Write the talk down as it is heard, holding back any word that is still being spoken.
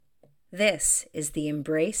This is the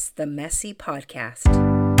Embrace the Messy podcast.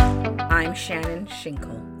 I'm Shannon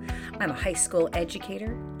Schinkel. I'm a high school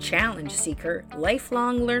educator, challenge seeker,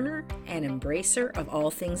 lifelong learner, and embracer of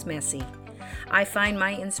all things messy. I find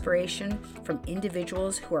my inspiration from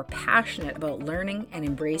individuals who are passionate about learning and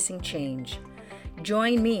embracing change.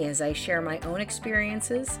 Join me as I share my own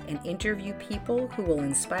experiences and interview people who will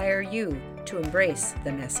inspire you to embrace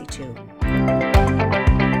the messy too.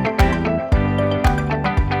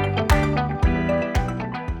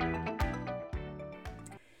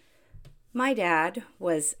 My dad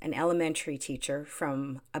was an elementary teacher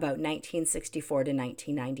from about 1964 to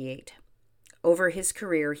 1998. Over his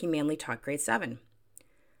career, he mainly taught grade 7.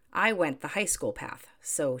 I went the high school path,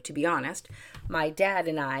 so to be honest, my dad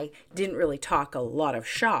and I didn't really talk a lot of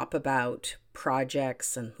shop about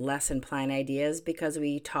projects and lesson plan ideas because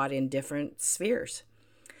we taught in different spheres.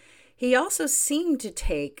 He also seemed to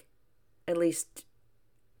take, at least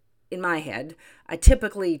in my head, a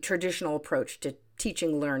typically traditional approach to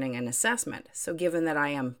teaching, learning, and assessment. So given that I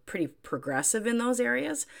am pretty progressive in those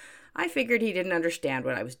areas, I figured he didn't understand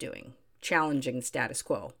what I was doing, challenging the status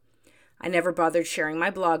quo. I never bothered sharing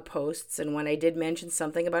my blog posts, and when I did mention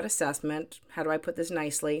something about assessment, how do I put this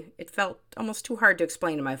nicely, it felt almost too hard to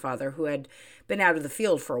explain to my father, who had been out of the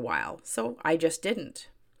field for a while, so I just didn't.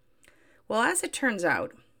 Well, as it turns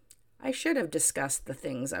out, I should have discussed the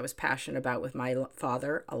things I was passionate about with my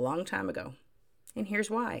father a long time ago, and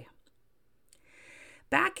here's why.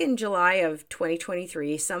 Back in July of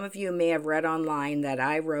 2023, some of you may have read online that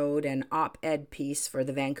I wrote an op-ed piece for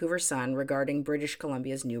the Vancouver Sun regarding British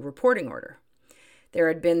Columbia's new reporting order. There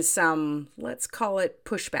had been some, let's call it,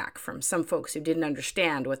 pushback from some folks who didn't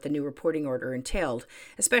understand what the new reporting order entailed,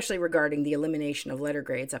 especially regarding the elimination of letter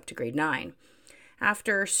grades up to grade 9.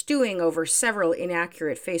 After stewing over several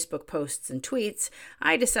inaccurate Facebook posts and tweets,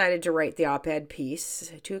 I decided to write the op-ed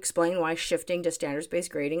piece to explain why shifting to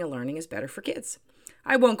standards-based grading and learning is better for kids.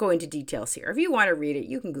 I won't go into details here. If you want to read it,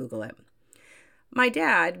 you can Google it. My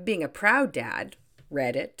dad, being a proud dad,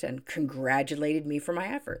 read it and congratulated me for my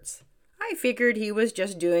efforts. I figured he was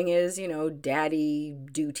just doing his, daddy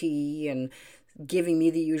duty and giving me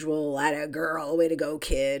the usual, atta girl, way to go,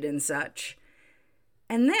 kid, and such.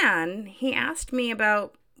 And then he asked me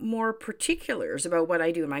about more particulars about what I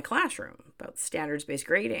do in my classroom, about standards-based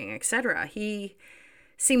grading, etc. He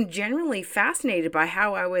seemed generally fascinated by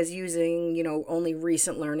how I was using, only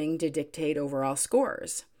recent learning to dictate overall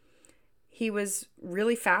scores. He was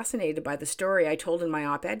really fascinated by the story I told in my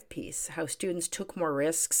op-ed piece, how students took more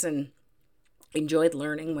risks and enjoyed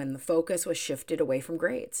learning when the focus was shifted away from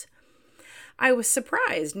grades. I was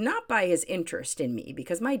surprised not by his interest in me,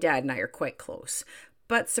 because my dad and I are quite close,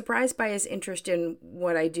 but surprised by his interest in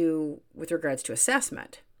what I do with regards to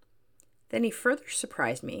assessment. Then he further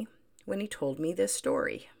surprised me when he told me this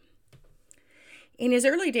story. In his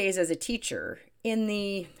early days as a teacher, in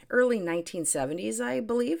the early 1970s, I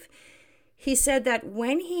believe, he said that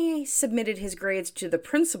when he submitted his grades to the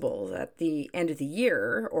principal at the end of the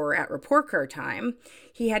year or at report card time,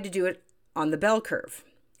 he had to do it on the bell curve.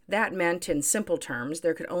 That meant, in simple terms,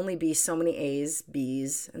 there could only be so many A's,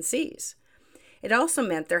 B's, and C's. It also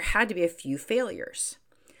meant there had to be a few failures.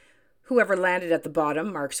 Whoever landed at the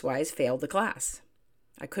bottom, marks-wise, failed the class.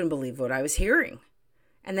 I couldn't believe what I was hearing.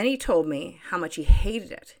 And then he told me how much he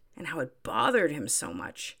hated it and how it bothered him so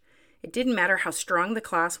much. It didn't matter how strong the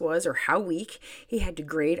class was or how weak, he had to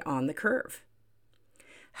grade on the curve.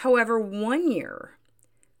 However, one year,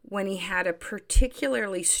 when he had a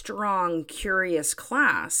particularly strong, curious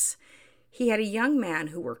class, he had a young man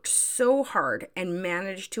who worked so hard and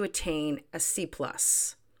managed to attain a C+.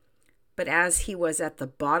 But as he was at the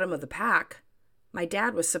bottom of the pack, my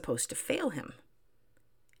dad was supposed to fail him.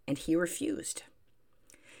 And he refused.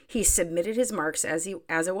 He submitted his marks as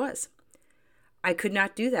it was. I could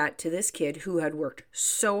not do that to this kid who had worked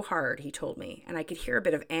so hard, he told me, and I could hear a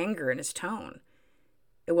bit of anger in his tone.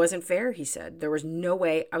 It wasn't fair, he said. There was no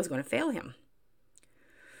way I was going to fail him.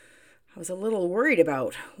 I was a little worried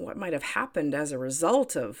about what might have happened as a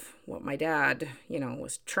result of what my dad,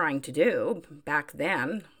 was trying to do. Back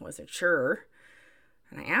then, wasn't sure.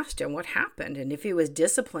 And I asked him what happened and if he was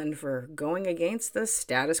disciplined for going against the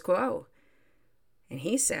status quo. And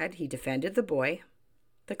he said he defended the boy,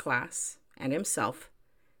 the class, and himself,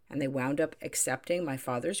 and they wound up accepting my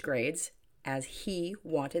father's grades as he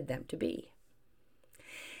wanted them to be.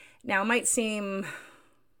 Now, it might seem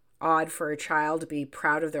odd for a child to be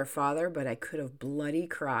proud of their father, but I could have bloody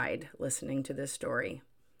cried listening to this story.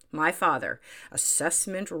 My father,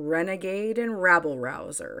 assessment renegade and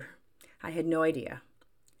rabble-rouser. I had no idea.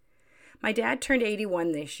 My dad turned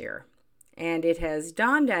 81 this year. And it has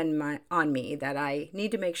dawned on me that I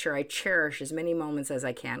need to make sure I cherish as many moments as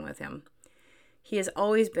I can with him. He has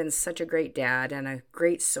always been such a great dad and a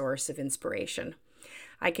great source of inspiration.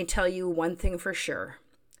 I can tell you one thing for sure.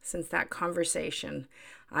 Since that conversation,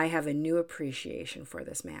 I have a new appreciation for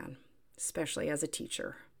this man, especially as a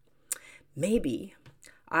teacher. Maybe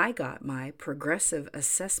I got my progressive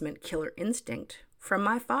assessment killer instinct from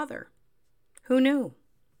my father. Who knew?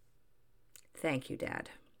 Thank you, Dad.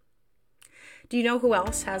 Do you know who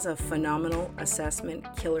else has a phenomenal assessment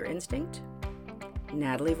killer instinct?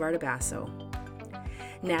 Natalie Vardabasso.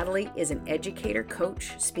 Natalie is an educator,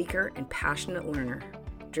 coach, speaker, and passionate learner.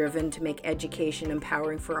 Driven to make education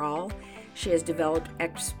empowering for all, she has developed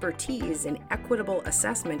expertise in equitable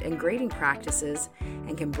assessment and grading practices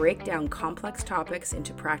and can break down complex topics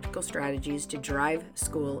into practical strategies to drive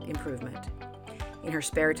school improvement. In her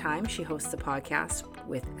spare time, she hosts a podcast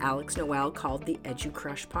with Alex Noel called the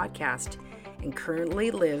EduCrush Podcast and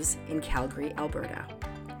currently lives in Calgary, Alberta.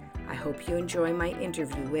 I hope you enjoy my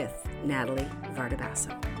interview with Natalie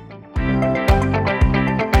Vardabasso.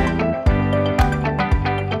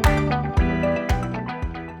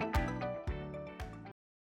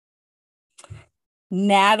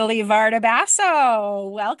 Natalie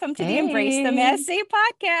Vardabasso, welcome to the Embrace the Messy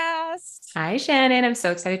podcast. Hi, Shannon. I'm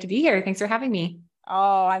so excited to be here. Thanks for having me.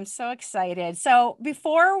 Oh, I'm so excited. So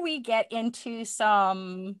before we get into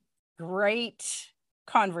some great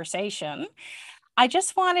conversation, I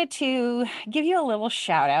just wanted to give you a little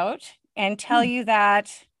shout out and tell you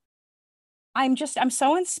that I'm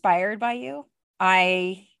so inspired by you.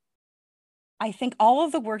 I think all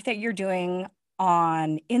of the work that you're doing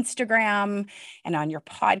on Instagram and on your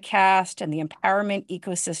podcast and the empowerment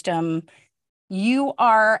ecosystem, you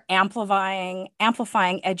are amplifying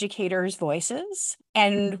educators' voices,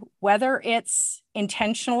 and whether it's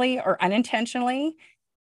intentionally or unintentionally,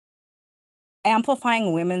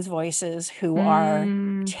 amplifying women's voices who are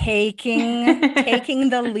taking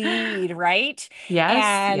the lead, right?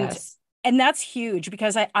 Yes. And that's huge,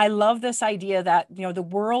 because I love this idea that, the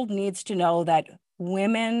world needs to know that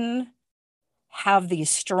women have these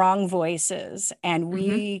strong voices, and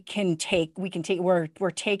we're taking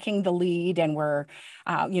the lead, and we're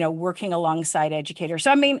working alongside educators.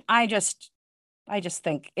 So I mean, I just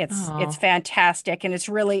think it's fantastic, and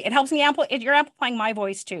it helps me you're amplifying my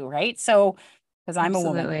voice too, right? So because I'm a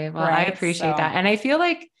woman. Well, right? I appreciate that. And I feel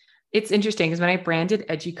like it's interesting because when I branded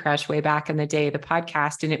EduCrush way back in the day, the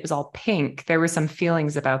podcast, and it was all pink, there were some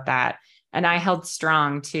feelings about that. And I held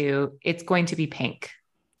strong to, it's going to be pink.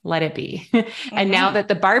 Let it be. And now that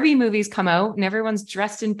the Barbie movies come out and everyone's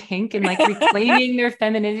dressed in pink and like reclaiming their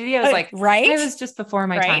femininity, I was like, right? I was just before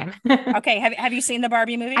my time. Okay. Have you seen the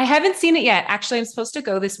Barbie movie? I haven't seen it yet. Actually, I'm supposed to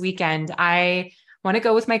go this weekend. I want to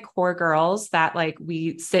go with my core girls that like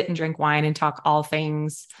we sit and drink wine and talk all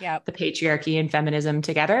things, the patriarchy and feminism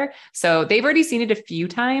together. So they've already seen it a few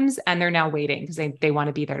times and they're now waiting because they want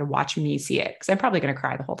to be there to watch me see it. Cause I'm probably going to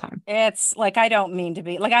cry the whole time. It's like, I don't mean to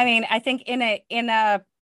be like, I mean, I think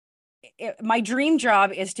my dream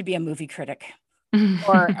job is to be a movie critic.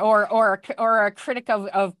 or a critic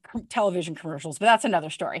of television commercials, but that's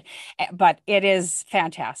another story. But it is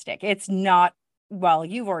fantastic. It's not, well,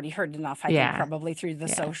 you've already heard enough, I think, probably through the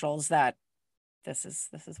socials, that this is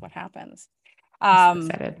what happens. I'm so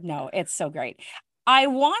excited. No, it's so great.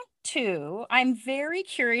 I'm very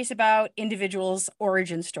curious about individuals'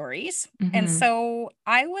 origin stories. And so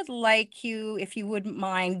I would like you, if you wouldn't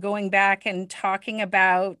mind, going back and talking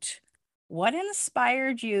about what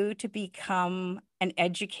inspired you to become an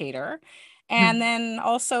educator? And then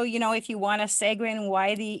also, if you want to segue in,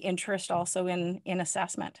 why the interest also in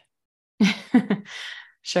assessment?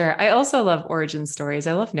 Sure. I also love origin stories.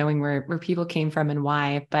 I love knowing where people came from and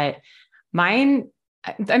why, but mine,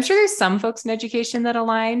 I'm sure there's some folks in education that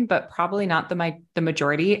align, but probably not the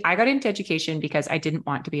majority. I got into education because I didn't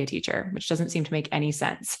want to be a teacher, which doesn't seem to make any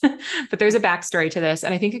sense, but there's a backstory to this.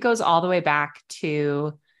 And I think it goes all the way back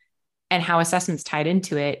to and how assessment's tied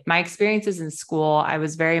into it. My experiences in school, I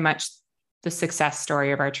was very much the success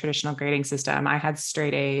story of our traditional grading system. I had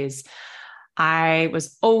straight A's. I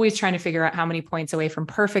was always trying to figure out how many points away from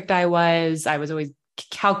perfect I was. I was always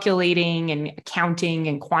calculating and counting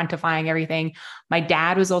and quantifying everything. My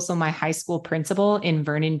dad was also my high school principal in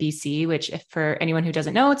Vernon, BC, which, if for anyone who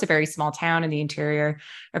doesn't know, it's a very small town in the interior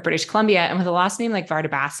of British Columbia. And with a last name like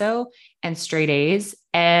Vardabasso and straight A's,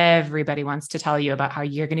 everybody wants to tell you about how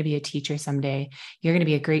you're going to be a teacher someday. You're going to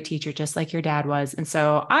be a great teacher, just like your dad was. And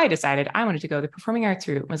so I decided I wanted to go the performing arts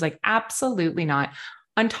route. I was like, absolutely not.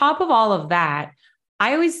 On top of all of that,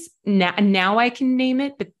 I always, now I can name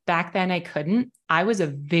it, but back then I couldn't. I was a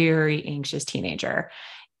very anxious teenager.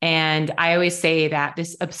 And I always say that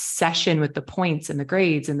this obsession with the points and the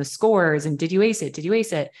grades and the scores and did you ace it? Did you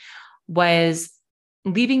ace it? Was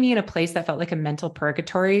leaving me in a place that felt like a mental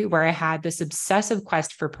purgatory where I had this obsessive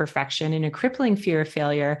quest for perfection and a crippling fear of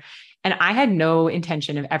failure. And I had no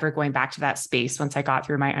intention of ever going back to that space once I got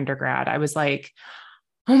through my undergrad. I was like,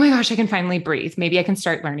 oh my gosh, I can finally breathe. Maybe I can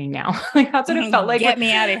start learning now. Like that's what it felt like. Get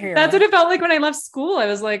me out of here. That's what it felt like when I left school. I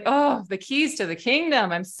was like, oh, the keys to the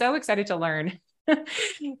kingdom. I'm so excited to learn.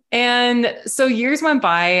 And so years went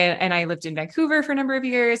by and I lived in Vancouver for a number of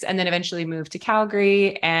years and then eventually moved to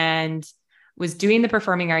Calgary and was doing the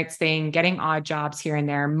performing arts thing, getting odd jobs here and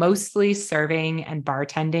there, mostly serving and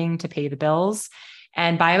bartending to pay the bills.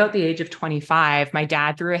 And by about the age of 25, my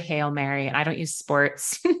dad threw a Hail Mary, and I don't use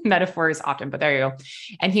sports metaphors often, but there you go.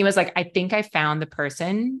 And he was like, I think I found the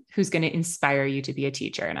person who's going to inspire you to be a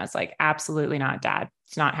teacher. And I was like, absolutely not, Dad.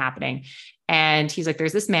 It's not happening. And he's like,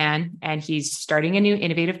 there's this man and he's starting a new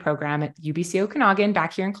innovative program at UBC Okanagan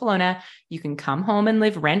back here in Kelowna. You can come home and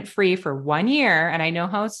live rent-free for 1 year. And I know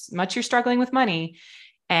how much you're struggling with money,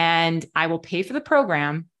 and I will pay for the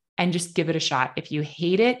program and just give it a shot. If you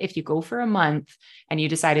hate it, if you go for a month and you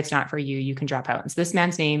decide it's not for you, you can drop out. And so this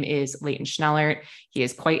man's name is Leighton Schnellert. He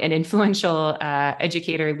is quite an influential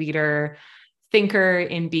educator, leader, thinker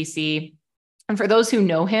in BC. And for those who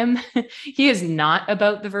know him, he is not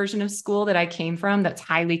about the version of school that I came from that's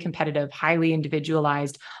highly competitive, highly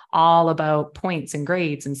individualized, all about points and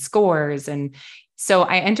grades and scores. And so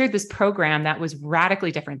I entered this program that was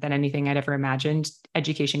radically different than anything I'd ever imagined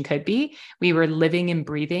education could be. We were living and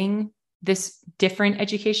breathing this different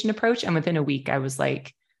education approach. And within a week, I was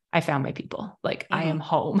like, I found my people, like I am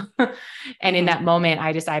home. And in that moment,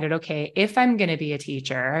 I decided, okay, if I'm going to be a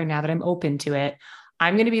teacher, now that I'm open to it,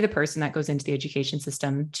 I'm going to be the person that goes into the education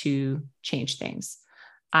system to change things.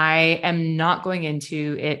 I am not going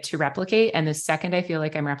into it to replicate. And the second I feel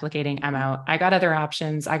like I'm replicating, I'm out. I got other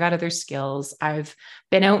options. I got other skills. I've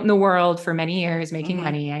been out in the world for many years making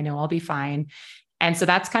money. I know I'll be fine. And so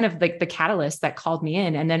that's kind of like the catalyst that called me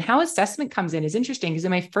in. And then how assessment comes in is interesting because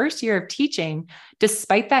in my first year of teaching,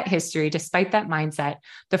 despite that history, despite that mindset,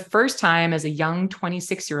 the first time as a young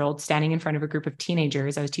 26-year-old standing in front of a group of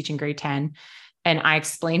teenagers, I was teaching grade 10. And I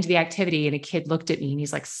explained the activity and a kid looked at me and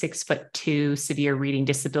he's like 6'2", severe reading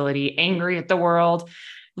disability, angry at the world,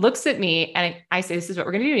 looks at me. And I say, this is what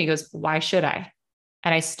we're going to do. And he goes, why should I?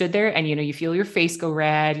 And I stood there and, you feel your face go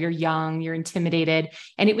red, you're young, you're intimidated.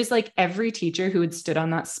 And it was like every teacher who had stood on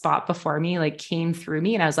that spot before me, like came through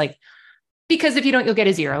me. And I was like, because if you don't, you'll get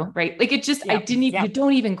a 0, right? Like it just, I didn't even, you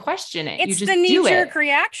don't even question it. It's you just the do knee-jerk it.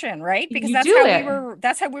 reaction, right? Because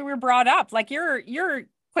that's how we were brought up. Like you're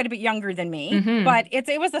quite a bit younger than me, but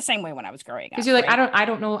it was the same way when I was growing up. Because you're like, right? I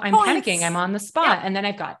don't know. I'm panicking. I'm on the spot. And then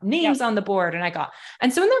I've got names on the board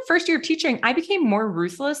and so in that first year of teaching, I became more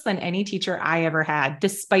ruthless than any teacher I ever had,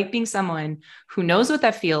 despite being someone who knows what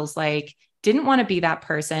that feels like, didn't want to be that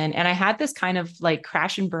person. And I had this kind of like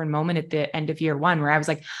crash and burn moment at the end of year 1 where I was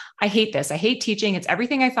like, I hate this. I hate teaching. It's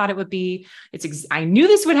everything I thought it would be. I knew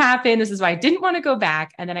this would happen. This is why I didn't want to go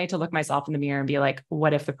back. And then I had to look myself in the mirror and be like,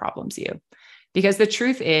 what if the problem's you? Because the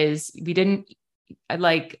truth is we didn't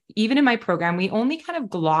even in my program, we only kind of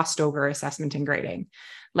glossed over assessment and grading.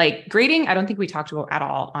 Like grading, I don't think we talked about at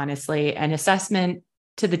all, honestly, and assessment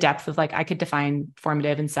to the depth of I could define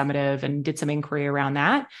formative and summative and did some inquiry around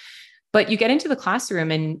that. But you get into the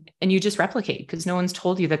classroom and you just replicate because no one's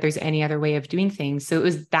told you that there's any other way of doing things. So it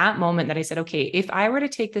was that moment that I said, okay, if I were to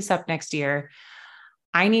take this up next year,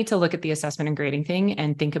 I need to look at the assessment and grading thing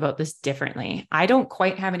and think about this differently. I don't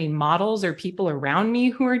quite have any models or people around me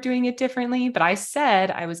who are doing it differently, but I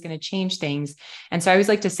said I was going to change things. And so I always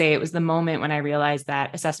like to say it was the moment when I realized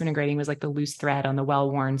that assessment and grading was like the loose thread on the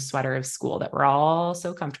well-worn sweater of school that we're all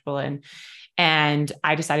so comfortable in. And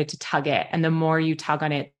I decided to tug it. And the more you tug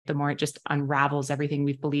on it, the more it just unravels everything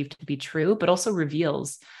we've believed to be true, but also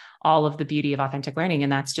reveals all of the beauty of authentic learning.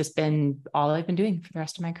 And that's just been all I've been doing for the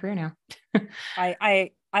rest of my career now.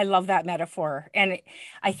 I love that metaphor. And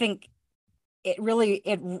I think it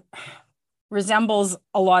resembles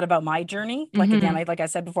a lot about my journey. Like, again, like I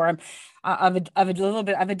said before, I'm of a little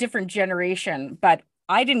bit of a different generation, but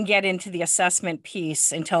I didn't get into the assessment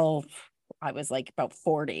piece until I was like about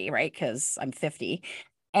 40, right? Because I'm 50.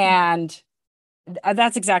 And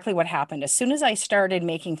that's exactly what happened. As soon as I started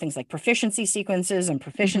making things like proficiency sequences and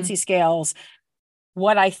proficiency scales,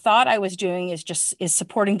 what I thought I was doing is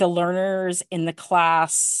supporting the learners in the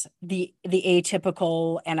class, the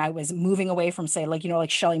atypical, and I was moving away from, say, like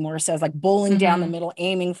Shelley Moore says, like bowling down the middle,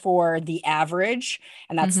 aiming for the average,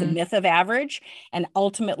 and that's the myth of average. And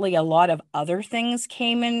ultimately, a lot of other things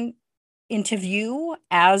came into view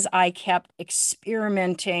as I kept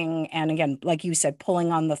experimenting and, again, like you said,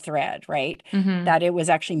 pulling on the thread, right? Mm-hmm. That it was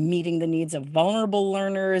actually meeting the needs of vulnerable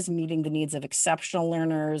learners, meeting the needs of exceptional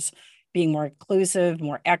learners, being more inclusive,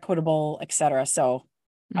 more equitable, etc. So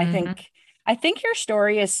I Mm-hmm. think I think your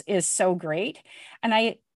story is so great.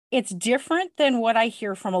 And it's different than what I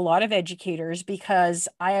hear from a lot of educators, because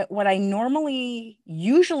I what I normally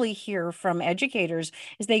usually hear from educators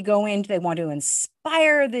is they go in, they want to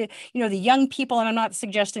inspire the young people. And I'm not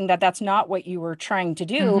suggesting that that's not what you were trying to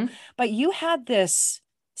do, Mm-hmm. but you had this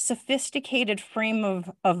sophisticated frame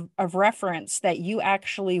of reference that you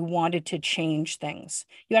actually wanted to change things.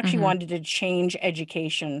 You actually Mm-hmm. wanted to change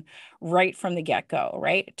education right from the get-go,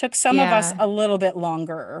 right? It took some of us Yeah. a little bit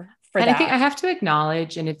longer for And I think I that. have to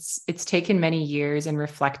acknowledge, and it's taken many years in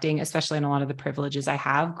reflecting, especially in a lot of the privileges I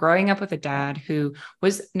have, growing up with a Yeah. dad who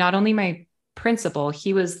was not only my principal,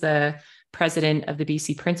 he was the president of the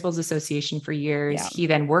BC Principals Association for years. Yeah. He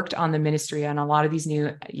then worked on the ministry on a lot of these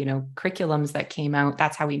new, curriculums that came out.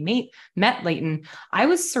 That's how we met Leighton. I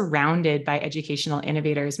was surrounded by educational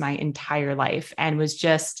innovators my entire life and was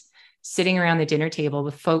just sitting around the dinner table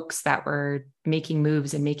with folks that were making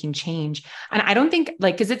moves and making change. And I don't think,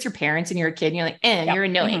 like, because it's your parents and you're a kid and you're like, Yeah. you're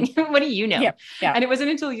Hmm. annoying. What do you know? Yeah. Yeah. And it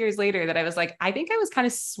wasn't until years later that I was like, I think I was kind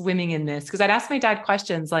of swimming in this, because I'd ask my dad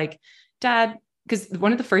questions like, Dad, because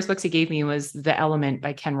one of the first books he gave me was The Element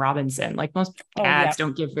by Ken Robinson. Like, most Oh, yeah. dads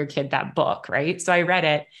don't give their kid that book, right? So I read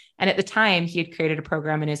it. And at the time, he had created a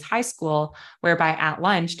program in his high school whereby at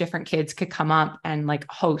lunch, different kids could come up and like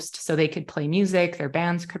host. So they could play music, their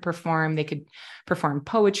bands could perform, they could perform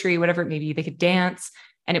poetry, whatever it may be, they could dance.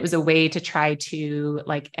 And it was a way to try to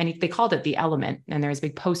and they called it The Element. And there was a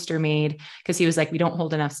big poster made because he was like, we don't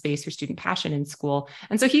hold enough space for student passion in school.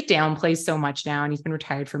 And so he downplays so much now, and he's been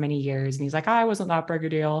retired for many years. And he's like, I wasn't that big a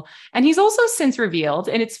deal. And he's also since revealed,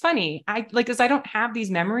 and it's funny, because I don't have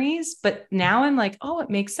these memories, but now I'm like, oh, it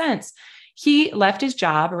makes sense. He left his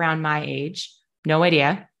job around my age, no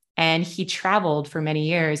idea. And he traveled for many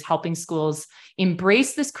years helping schools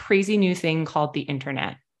embrace this crazy new thing called the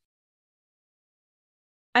internet.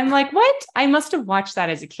 I'm like, what? I must have watched that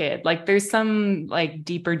as a kid. Like, there's some like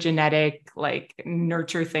deeper genetic, like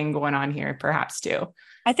nurture thing going on here, perhaps too.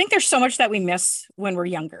 I think there's so much that we miss when we're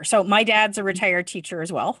younger. So my dad's a retired teacher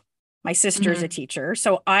as well. My sister's a Mm-hmm. teacher.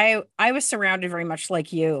 So I was surrounded very much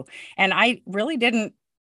like you. And I really didn't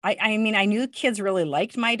I mean, I knew kids really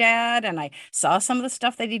liked my dad and I saw some of the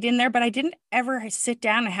stuff that he did in there, but I didn't ever sit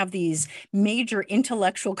down and have these major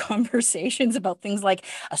intellectual conversations about things like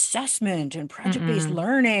assessment and project-based Mm-mm.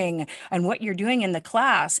 learning and what you're doing in the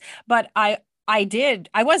class. But I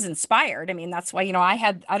was inspired. I mean, that's why,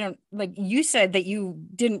 I don't, like you said that you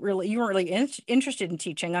weren't really interested in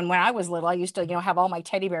teaching. And when I was little, I used to, have all my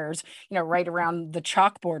teddy bears, right around the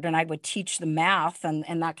chalkboard, and I would teach the math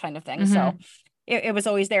and that kind of thing. So Mm-hmm. it was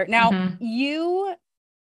always there. Now, Mm-hmm. you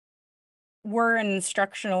were an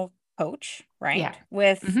instructional coach, right? Yeah.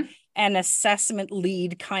 With Mm-hmm. an assessment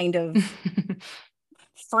lead kind of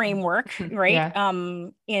framework, right? Yeah.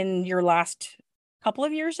 In your last couple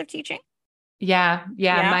of years of teaching. Yeah.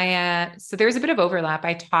 Yeah. Yeah. So there was a bit of overlap.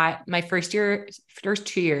 I taught my first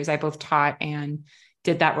 2 years, I both taught and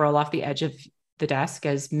did that roll off the edge of the desk,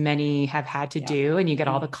 as many have had to Yeah. do. And you get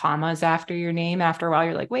all Mhm. the commas after your name. After a while,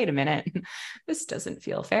 you're like, wait a minute, this doesn't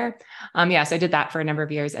feel fair. Yeah. So I did that for a number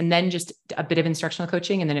of years, and then just a bit of instructional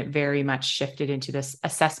coaching. And then it very much shifted into this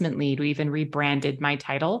assessment lead. We even rebranded my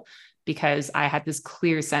title because I had this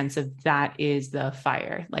clear sense of that is the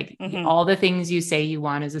fire. Like, Mhm. all the things you say you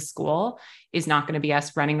want as a school is not going to be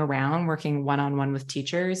us running around working one-on-one with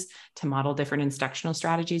teachers to model different instructional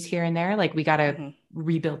strategies here and there. Like, we got to Mhm.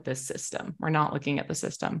 rebuild this system. We're not looking at the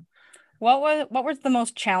system. What was the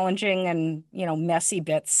most challenging and, messy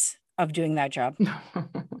bits of doing that job?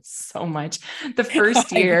 So much. The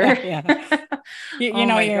first I bet, year. yeah. Oh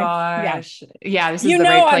my Yeah. gosh. Yeah, this is the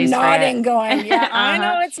right I'm place for it. nodding going, yeah, I Uh-huh.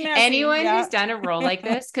 know it's messy. Anyone who's Yeah. done a role like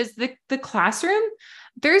this, because the classroom,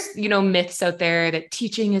 there's, myths out there that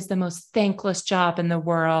teaching is the most thankless job in the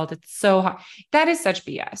world. It's so hard. That is such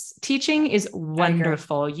BS. Teaching is I agree.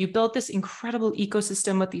 wonderful. You build this incredible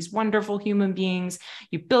ecosystem with these wonderful human beings.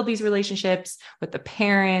 You build these relationships with the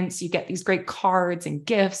parents. You get these great cards and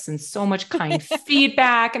gifts and so much kind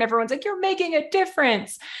feedback. And everyone's like, you're making a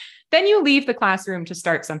difference. Then you leave the classroom to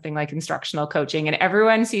start something like instructional coaching, and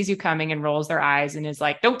everyone sees you coming and rolls their eyes and is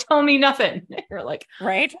like, don't tell me nothing. You're like,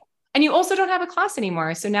 Right? and you also don't have a class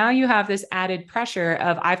anymore. So now you have this added pressure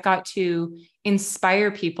of, I've got to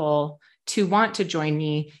inspire people to want to join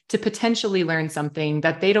me to potentially learn something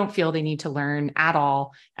that they don't feel they need to learn at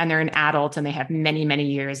all. And they're an adult and they have many, many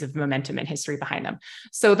years of momentum and history behind them.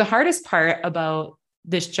 So the hardest part about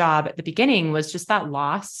this job at the beginning was just that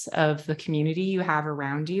loss of the community you have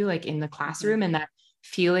around you, like in the classroom, and that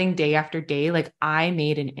feeling day after day, like I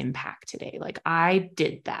made an impact today. Like I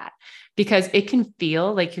did that, because it can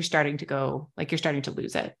feel like you're starting to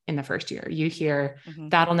lose it in the first year. You hear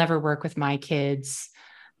that'll never work with my kids.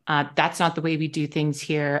 That's not the way we do things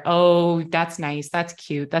here. Oh, that's nice. That's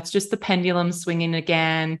cute. That's just the pendulum swinging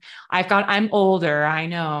again. I'm older. I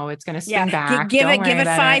know it's going to swing back. Give Don't it worry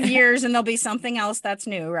about 5 years and there'll be something else that's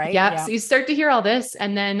new, right? Yeah. So you start to hear all this.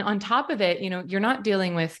 And then on top of it, you're not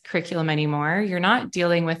dealing with curriculum anymore. You're not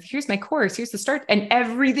dealing with, here's my course, here's the start. And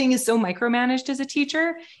everything is so micromanaged as a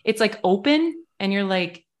teacher. It's like open. And you're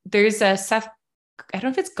like, there's a Seth, I don't know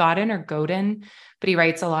if it's Godin or Godin, but he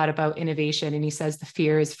writes a lot about innovation. And he says the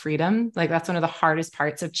fear is freedom. Like that's one of the hardest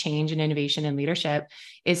parts of change and innovation and leadership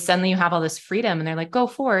is suddenly you have all this freedom and they're like, go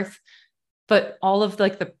forth. But all of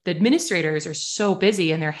like the administrators are so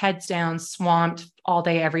busy and their heads down, swamped all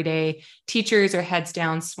day, every day. Teachers are heads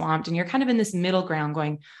down, swamped. And you're kind of in this middle ground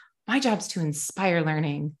going, my job's to inspire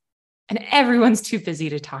learning and everyone's too busy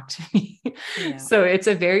to talk to me. Yeah. So it's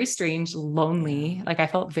a very strange, lonely, like I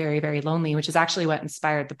felt very, very lonely, which is actually what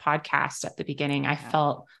inspired the podcast at the beginning. I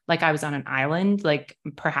felt like I was on an island, like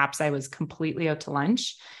perhaps I was completely out to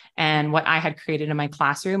lunch. And what I had created in my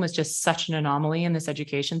classroom was just such an anomaly in this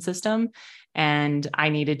education system. And I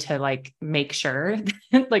needed to like make sure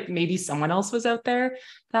that like maybe someone else was out there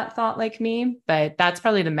that thought like me. But that's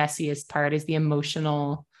probably the messiest part is the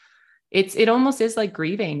emotional. It almost is like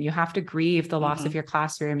grieving. You have to grieve the loss of your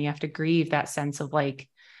classroom. You have to grieve that sense of like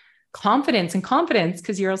confidence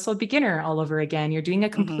because you're also a beginner all over again. You're doing a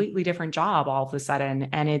completely different job all of a sudden.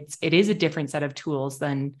 And it is a different set of tools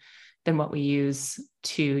than what we use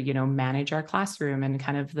to, manage our classroom and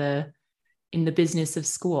kind of in the business of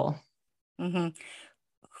school. Who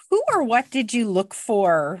or what did you look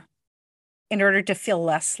for in order to feel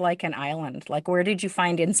less like an island? Like, where did you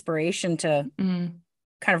find inspiration to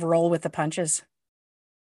kind of roll with the punches?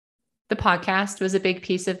 The podcast was a big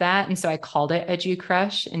piece of that. And so I called it Edu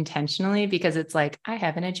Crush intentionally because it's like, I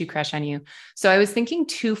have an edu crush on you. So I was thinking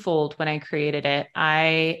twofold when I created it.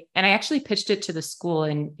 I actually pitched it to the school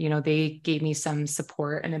and, they gave me some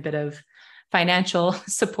support and a bit of financial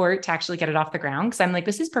support to actually get it off the ground. Cause I'm like,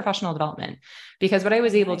 this is professional development, because what I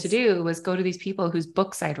was able to do was go to these people whose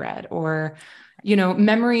books I'd read or,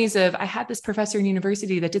 memories of, I had this professor in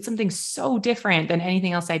university that did something so different than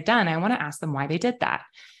anything else I'd done. I want to ask them why they did that.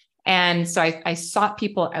 And so I sought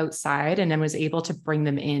people outside and then was able to bring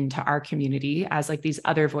them into our community as like these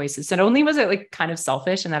other voices. So not only was it like kind of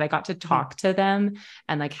selfish and that I got to talk to them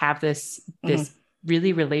and like have this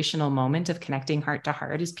really relational moment of connecting heart to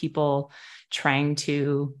heart as people trying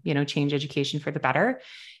to, change education for the better.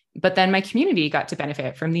 But then my community got to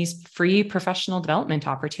benefit from these free professional development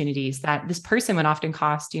opportunities that this person would often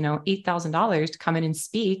cost, $8,000 to come in and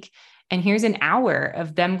speak. And here's an hour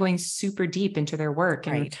of them going super deep into their work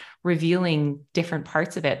and revealing different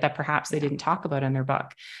parts of it that perhaps they didn't talk about in their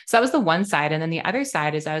book. So that was the one side. And then the other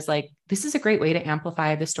side is I was like, this is a great way to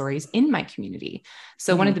amplify the stories in my community.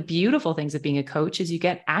 So one of the beautiful things of being a coach is you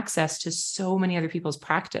get access to so many other people's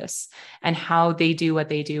practice and how they do what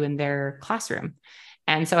they do in their classroom.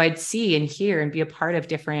 And so I'd see and hear and be a part of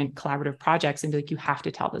different collaborative projects and be like, you have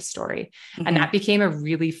to tell this story. And that became a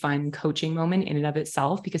really fun coaching moment in and of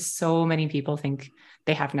itself, because so many people think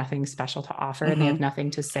they have nothing special to offer and they have nothing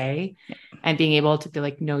to say. And being able to be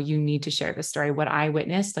like, no, you need to share this story. What I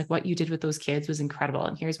witnessed, like what you did with those kids was incredible.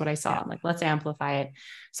 And here's what I saw. Like, let's amplify it.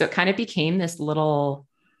 So it kind of became this little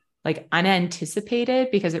like unanticipated,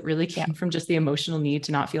 because it really came from just the emotional need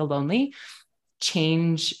to not feel lonely,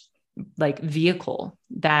 change like vehicle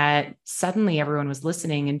that suddenly everyone was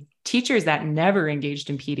listening. And teachers that never engaged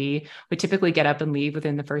in PD would typically get up and leave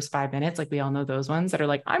within the first 5 minutes. Like we all know those ones that are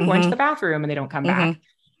like, I'm going to the bathroom, and they don't come back.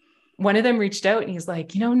 One of them reached out and he's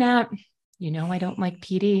like, Nat, I don't like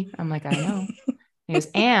PD. I'm like, I know. He goes,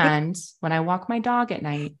 and when I walk my dog at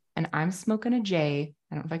night and I'm smoking a J,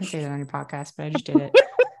 I don't know if I can say that on your podcast, but I just did it.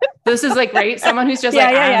 This is like, right. Someone who's just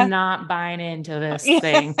I'm not buying into this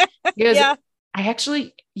thing. He goes,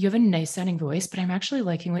 you have a nice sounding voice, but I'm actually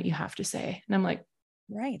liking what you have to say. And I'm like,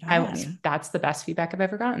 right. That's the best feedback I've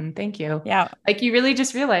ever gotten. Thank you. Yeah. Like you really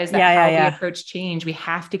just realize that how we approach change, we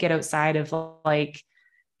have to get outside of like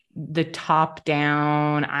the top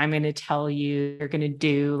down. I'm going to tell you, you're going to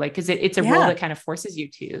do like, cause it's a role that kind of forces you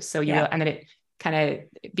to. So and then it kind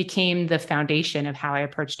of became the foundation of how I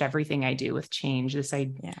approached everything I do with change. This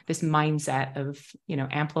mindset of,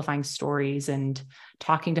 amplifying stories and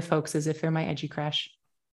talking to folks as if they're my edgy crush.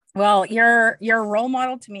 Well, you're a role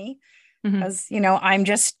model to me, because I'm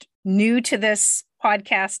just new to this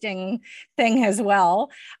podcasting thing as well.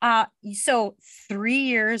 So 3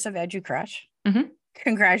 years of EduCrush.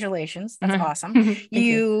 Congratulations. That's awesome.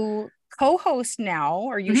 You co-host now,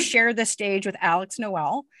 or you share the stage with Alex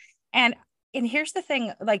Noel. And here's the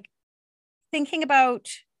thing, like, thinking about,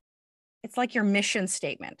 it's like your mission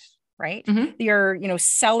statement, right? You're,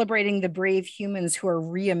 celebrating the brave humans who are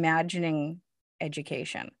reimagining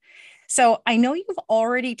education. So I know you've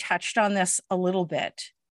already touched on this a little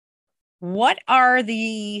bit. What are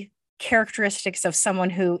the characteristics of someone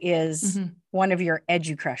who is one of your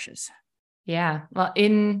edu crushes? Yeah. Well,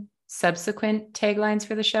 in subsequent taglines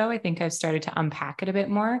for the show, I think I've started to unpack it a bit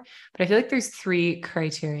more, but I feel like there's 3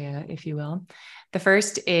 criteria, if you will. The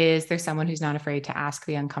first is there's someone who's not afraid to ask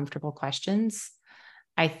the uncomfortable questions.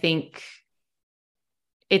 I think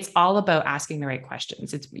it's all about asking the right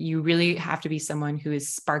questions. You really have to be someone who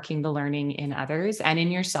is sparking the learning in others and in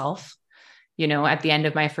yourself. At the end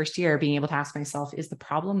of my first year, being able to ask myself, is the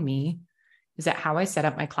problem me? Is that how I set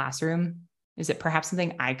up my classroom? Is it perhaps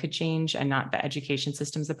something I could change and not the education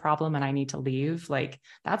system's the problem and I need to leave? Like,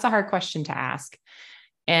 that's a hard question to ask.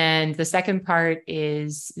 And the second part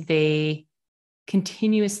is they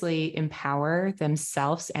continuously empower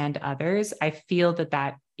themselves and others. I feel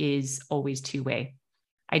that is always two-way.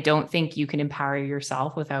 I don't think you can empower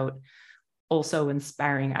yourself without also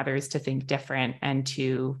inspiring others to think different and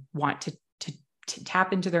to want to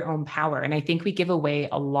tap into their own power. And I think we give away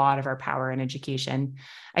a lot of our power in education.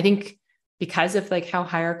 I think because of like how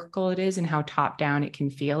hierarchical it is and how top down it can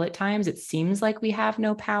feel at times, it seems like we have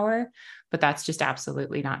no power, but that's just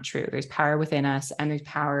absolutely not true. There's power within us, and there's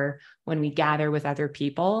power when we gather with other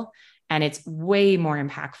people. And it's way more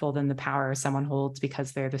impactful than the power someone holds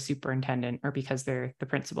because they're the superintendent or because they're the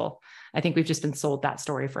principal. I think we've just been sold that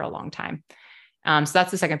story for a long time. So that's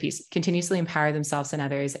the second piece, continuously empower themselves and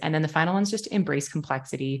others. And then the final one's just embrace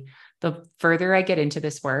complexity. The further I get into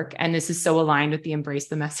this work, and this is so aligned with the Embrace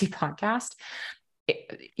the Messy podcast,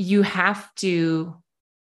 you have to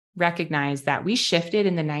recognize that we shifted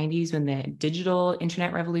in the 90s when the digital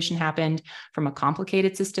internet revolution happened from a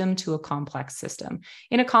complicated system to a complex system.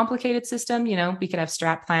 In a complicated system, we could have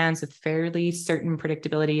strat plans with fairly certain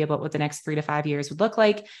predictability about what the next 3 to 5 years would look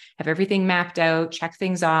like, have everything mapped out, check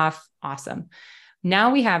things off. Awesome.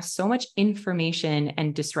 Now we have so much information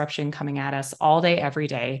and disruption coming at us all day, every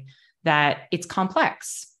day, that it's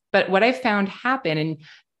complex. But what I've found happen, and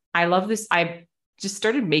I love this, I just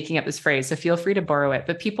started making up this phrase, so feel free to borrow it,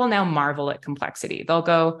 but people now marvel at complexity. They'll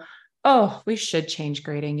go, oh, we should change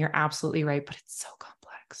grading. You're absolutely right, but it's so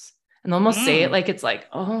complex. And they'll almost say it like, it's like,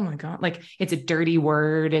 oh my God, like it's a dirty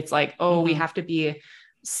word. It's like, oh, we have to be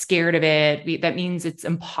scared of it. That means it's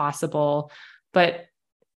impossible. But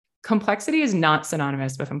complexity is not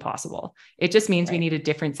synonymous with impossible. It just means we need a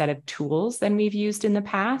different set of tools than we've used in the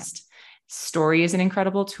past. Story is an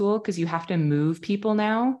incredible tool because you have to move people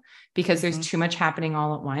now because there's too much happening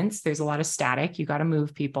all at once. There's a lot of static. You got to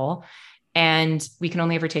move people. And we can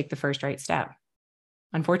only ever take the first right step,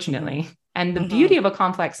 unfortunately. And the beauty of a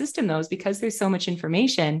complex system, though, is because there's so much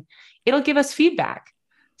information, it'll give us feedback.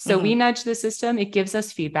 So we nudge the system, it gives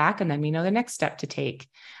us feedback, and then we know the next step to take.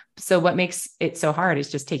 So what makes it so hard is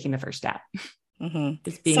just taking the first step.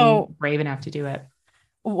 Just being brave enough to do it.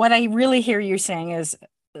 What I really hear you saying is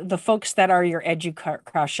the folks that are your edu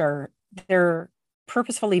crush they're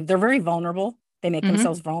very vulnerable. They make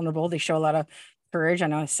themselves vulnerable. They show a lot of courage. I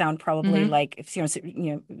know I sound probably like,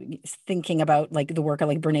 thinking about like the work of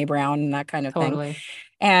like Brene Brown and that kind of thing.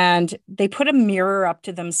 And they put a mirror up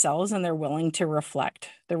to themselves and they're willing to reflect.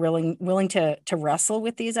 They're willing to wrestle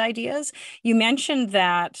with these ideas. You mentioned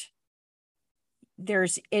that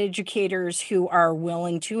there's educators who are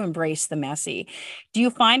willing to embrace the messy. Do you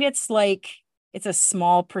find it's a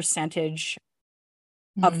small percentage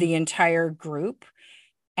of the entire group?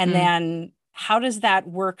 And then how does that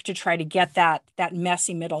work to try to get that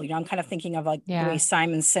messy middle? I'm kind of thinking of like the way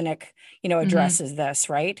Simon Sinek, addresses this,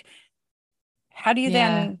 right? How do you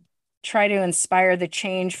then try to inspire the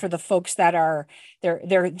change for the folks that are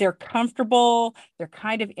they're comfortable, they're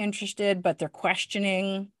kind of interested, but they're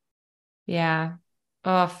questioning? Yeah.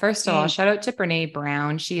 Oh, first of all, shout out to Brene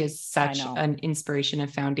Brown. She is such an inspiration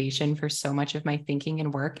and foundation for so much of my thinking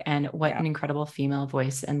and work. And what an incredible female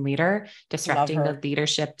voice and leader, disrupting the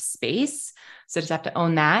leadership space. So just have to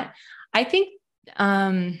own that. I think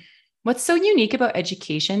what's so unique about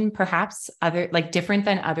education, perhaps different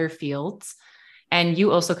than other fields, And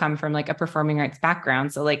you also come from like a performing arts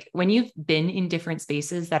background. So like when you've been in different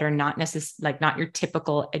spaces that are not necessarily like not your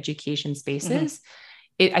typical education spaces,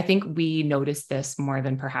 I think we notice this more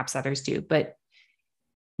than perhaps others do. But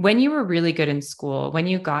when you were really good in school, when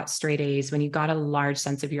you got straight A's, when you got a large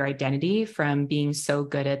sense of your identity from being so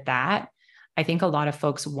good at that, I think a lot of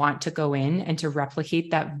folks want to go in and to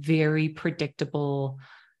replicate that very predictable,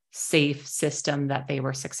 safe system that they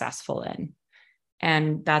were successful in.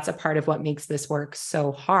 And that's a part of what makes this work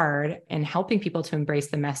so hard, and helping people to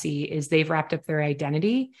embrace the messy is they've wrapped up their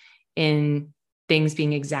identity in things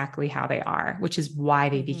being exactly how they are, which is why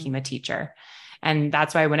they became a teacher. And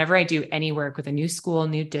that's why whenever I do any work with a new school,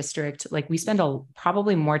 new district, like we spend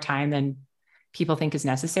probably more time than people think is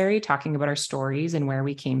necessary talking about our stories and where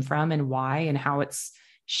we came from and why and how it's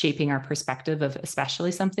shaping our perspective of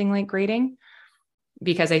especially something like grading.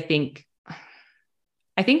 Because I think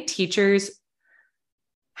teachers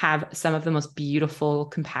have some of the most beautiful,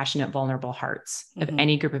 compassionate, vulnerable hearts of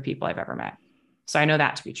any group of people I've ever met. So I know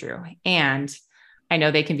that to be true. And I know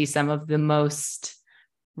they can be some of the most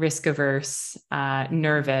risk averse,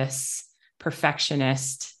 nervous,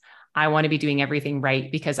 perfectionist. I want to be doing everything right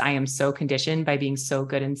because I am so conditioned by being so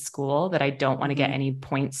good in school that I don't want to get any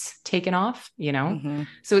points taken off, you know?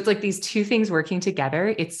 So it's like these two things working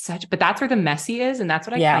together. But that's where the messy is. And that's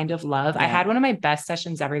what I kind of love. I had one of my best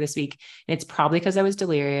sessions ever this week, and it's probably because I was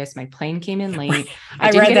delirious. My plane came in late.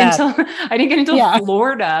 I didn't get until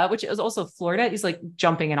Florida, which is also Florida is like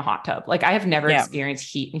jumping in a hot tub. Like I have never experienced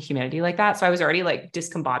heat and humidity like that. So I was already like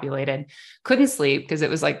discombobulated, couldn't sleep because it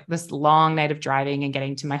was like this long night of driving and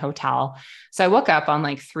getting to my hotel. So I woke up on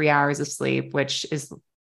like 3 hours of sleep, which is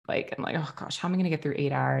like, I'm like, oh gosh, how am I going to get through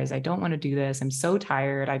 8 hours? I don't want to do this. I'm so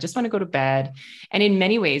tired. I just want to go to bed. And in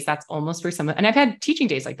many ways, that's almost where and I've had teaching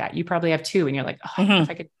days like that. You probably have too. And you're like, oh, if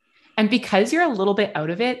I could. And because you're a little bit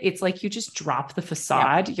out of it, it's like, you just drop the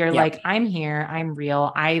facade. You're like, I'm here. I'm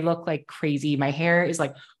real. I look like crazy. My hair is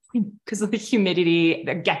like, because of the humidity,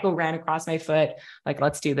 the gecko ran across my foot. Like,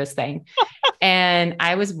 let's do this thing. And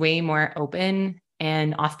I was way more open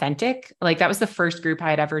and authentic. Like that was the first group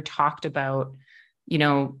I had ever talked about, you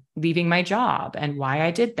know, leaving my job and why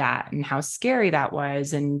I did that and how scary that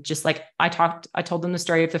was. And just like, I told them the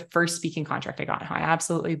story of the first speaking contract I got, how I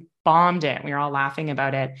absolutely bombed it. We were all laughing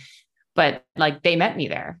about it, but like they met me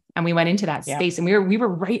there and we went into that space, and we were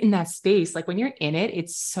right in that space. Like when you're in it,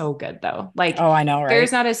 it's so good though. Like, oh, I know, right?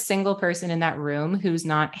 There's not a single person in that room who's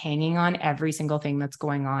not hanging on every single thing that's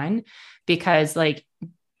going on, because like,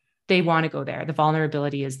 they want to go there. The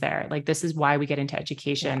vulnerability is there. Like, this is why we get into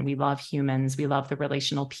education. We love humans. We love the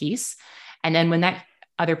relational piece. And then when that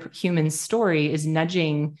other human story is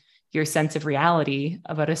nudging your sense of reality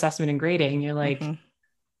about assessment and grading, you're like,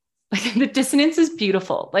 like the dissonance is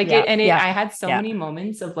beautiful. Like I had so many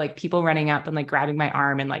moments of like people running up and like grabbing my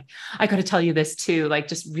arm and like, I got to tell you this too, like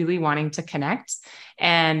just really wanting to connect.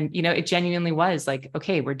 And, you know, it genuinely was like,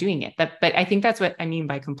 okay, we're doing it. But I think that's what I mean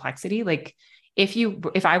by complexity. Like,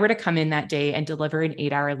 if I were to come in that day and deliver an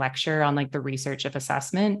 8-hour lecture on like the research of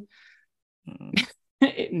assessment,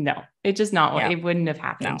 no, it just not, it wouldn't have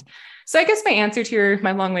happened. No. So I guess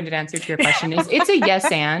my long-winded answer to your question is it's a yes.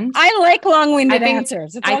 And I like long-winded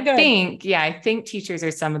answers. It's all good. I think teachers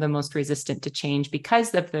are some of the most resistant to change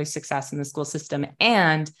because of their success in the school system.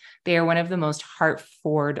 And they are one of the most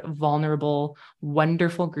heart-forward, vulnerable,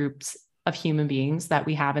 wonderful groups of human beings that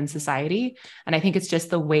we have in society. And I think it's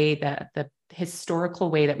just the way that the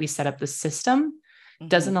historical way that we set up the system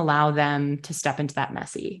doesn't allow them to step into that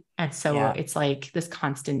messy. And so it's like this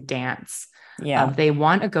constant dance of they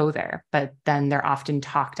want to go there, but then they're often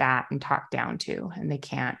talked at and talked down to, and they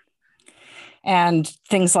can't. And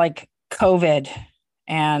things like COVID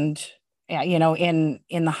and, you know, in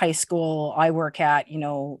the high school I work at, you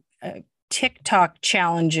know, TikTok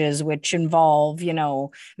challenges, which involve, you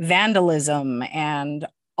know, vandalism and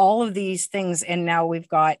all of these things. And now we've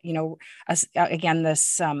got, you know, again,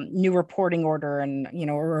 this new reporting order, and, you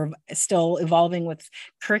know, we're still evolving with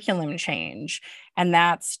curriculum change. And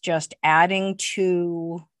that's just adding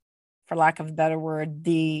to, for lack of a better word,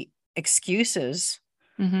 the excuses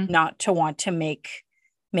not to want to make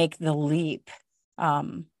the leap.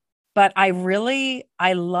 But I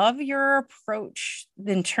love your approach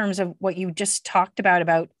in terms of what you just talked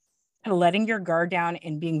about letting your guard down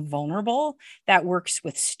and being vulnerable. That works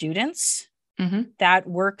with students. That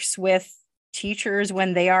works with teachers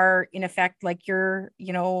when they are in effect like your,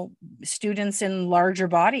 you know, students in larger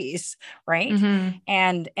bodies, right?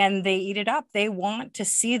 And they eat it up. They want to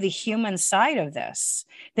see the human side of this.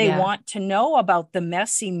 They want to know about the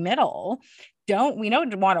messy middle. We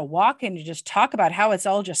don't want to walk in and just talk about how it's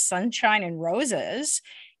all just sunshine and roses.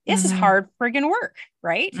 this is hard friggin' work,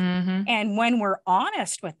 right? Mm-hmm. And when we're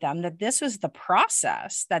honest with them that this was the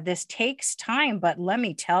process, that this takes time, but let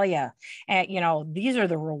me tell you, and these are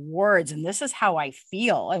the rewards, and this is how I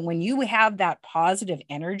feel. And when you have that positive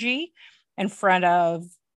energy in front of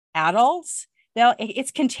adults,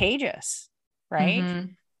 it's contagious, right? Mm-hmm.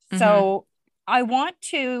 Mm-hmm. So I want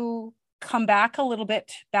to come back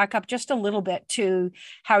up just a little bit to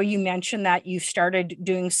how you mentioned that you started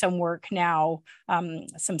doing some work now,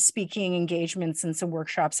 some speaking engagements and some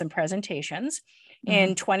workshops and presentations.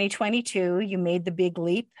 In 2022, you made the big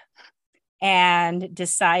leap and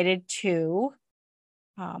decided to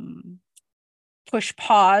push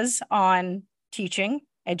pause on teaching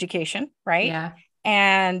education, right? Yeah.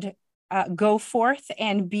 And go forth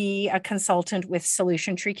and be a consultant with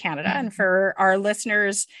Solution Tree Canada. And for our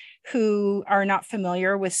listeners who are not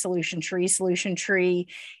familiar with Solution Tree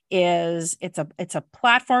is it's a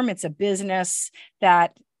platform, it's a business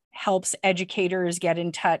that helps educators get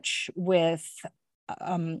in touch with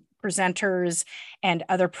presenters and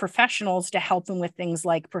other professionals to help them with things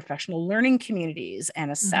like professional learning communities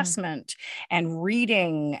and assessment and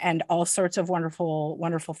reading and all sorts of wonderful,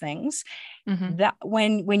 wonderful things. That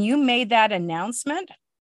when you made that announcement,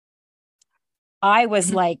 I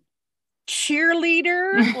was like,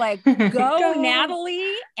 cheerleader, like go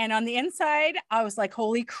Natalie. And on the inside, I was like,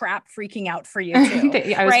 holy crap, freaking out for you too.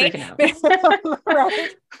 I was freaking out.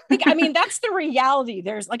 Right. I mean, that's the reality.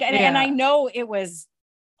 There's like, and I know it was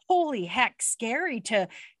holy heck scary to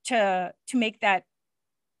make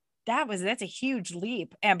that's a huge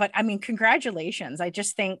leap. But I mean, congratulations. I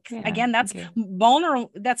just think again, that's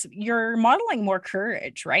vulnerable. You're modeling more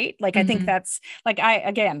courage, right? Like, I think that's like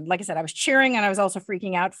I said, I was cheering and I was also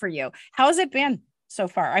freaking out for you. How's it been so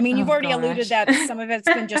far? I mean, you've already alluded that some of it's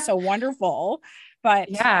been just so wonderful, but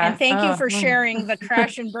and thank you for sharing the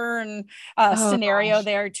crash and burn scenario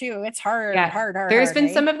there too. It's hard. There's been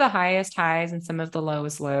some of the highest highs and some of the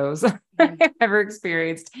lowest lows I've ever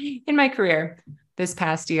experienced in my career this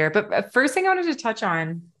past year. But first thing I wanted to touch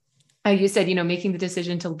on, you said, making the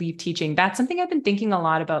decision to leave teaching. That's something I've been thinking a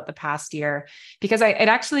lot about the past year, because it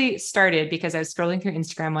actually started because I was scrolling through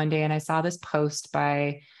Instagram one day and I saw this post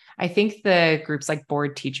by, I think the group's like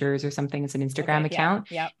Board Teachers or something. It's an Instagram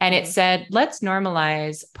account. And it said, let's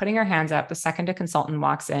normalize putting our hands up the second a consultant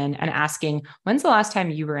walks in and asking, when's the last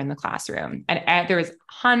time you were in the classroom? And there was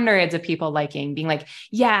hundreds of people being like,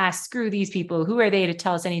 yeah, screw these people. Who are they to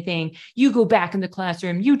tell us anything? You go back in the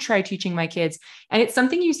classroom, you try teaching my kids. And it's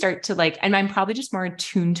something you start to like, and I'm probably just more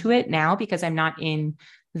attuned to it now because I'm not in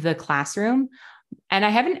the classroom. And I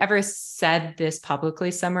haven't ever said this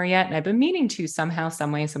publicly somewhere yet. And I've been meaning to somehow,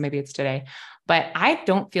 some way. So maybe it's today, but I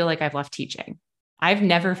don't feel like I've left teaching. I've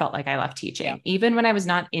never felt like I left teaching. Yeah. Even when I was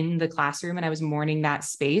not in the classroom and I was mourning that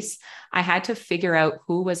space, I had to figure out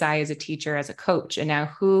who was I as a teacher, as a coach, and now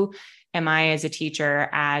who am I as a teacher,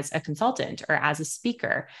 as a consultant or as a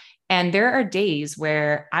speaker. And there are days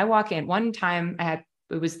where I walk in. One time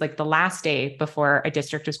it was like the last day before a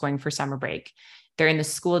district was going for summer break. They're in the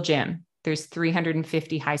school gym. There's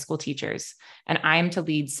 350 high school teachers and I'm to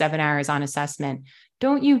lead 7 hours on assessment.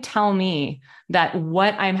 Don't you tell me that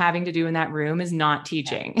what I'm having to do in that room is not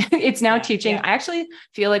teaching. It's now teaching. I actually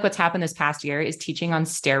feel like what's happened this past year is teaching on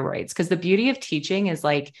steroids, because the beauty of teaching is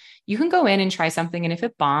like, you can go in and try something. And if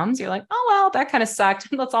it bombs, you're like, oh, well, that kind of sucked.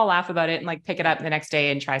 Let's all laugh about it and like pick it up the next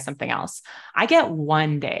day and try something else. I get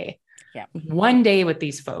one day. One day with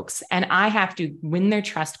these folks, and I have to win their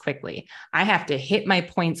trust quickly. I have to hit my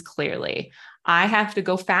points clearly. I have to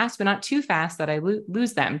go fast, but not too fast that I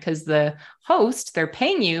lose them, because the host, they're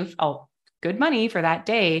paying you good money for that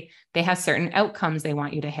day. They have certain outcomes they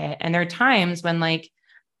want you to hit. And there are times when like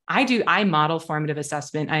I model formative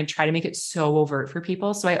assessment. I try to make it so overt for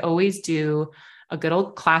people. So I always do a good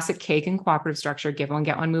old classic cake and cooperative structure, give one,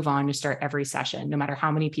 get one, move on to start every session, no matter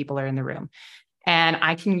how many people are in the room. And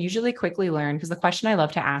I can usually quickly learn, because the question I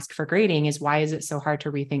love to ask for grading is, why is it so hard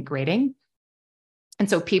to rethink grading? And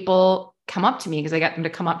so people come up to me, because I get them to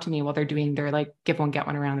come up to me while they're doing their like give one, get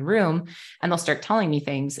one around the room, and they'll start telling me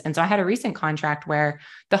things. And so I had a recent contract where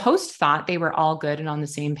the host thought they were all good and on the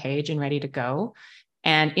same page and ready to go.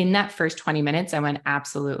 And in that first 20 minutes, I went,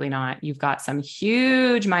 absolutely not. You've got some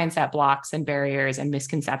huge mindset blocks and barriers and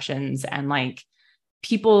misconceptions and like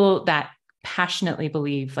people that passionately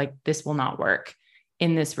believe like this will not work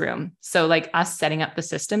in this room. So like us setting up the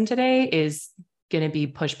system today is going to be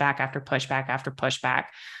pushback after pushback after pushback.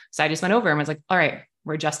 So I just went over and was like, all right,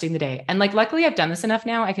 we're adjusting the day. And like, luckily I've done this enough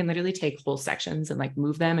now. I can literally take whole sections and like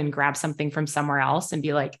move them and grab something from somewhere else and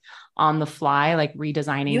be like on the fly, like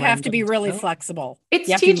redesigning. You have to be really flexible. It's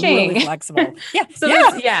you have teaching. To be really flexible. Yeah. So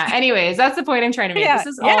anyways, that's the point I'm trying to make. This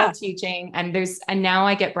is all teaching. And now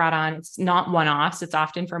I get brought on. It's not one-offs. It's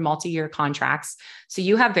often for multi-year contracts. So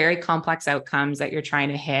you have very complex outcomes that you're trying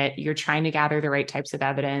to hit. You're trying to gather the right types of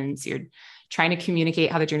evidence. You're trying to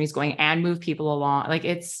communicate how the journey is going and move people along. Like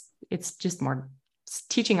it's just more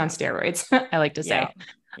teaching on steroids, I like to say.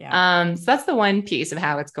 So that's the one piece of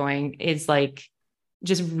how it's going, is like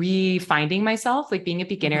just re-finding myself. Like being a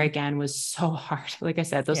beginner again was so hard. Like I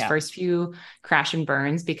said, those first few crash and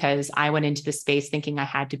burns, because I went into the space thinking I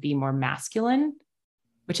had to be more masculine,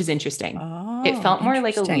 which is interesting. It felt more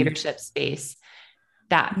like a leadership space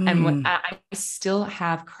and what I still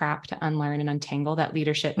have crap to unlearn and untangle. That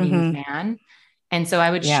leadership means man. And so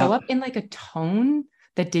I would show up in like a tone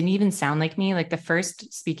that didn't even sound like me. Like the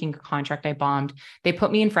first speaking contract I bombed, they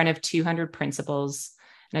put me in front of 200 principals,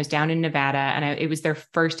 and I was down in Nevada, and it was their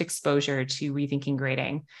first exposure to rethinking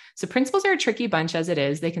grading. So principals are a tricky bunch as it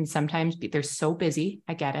is. They can sometimes they're so busy.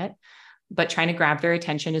 I get it, but trying to grab their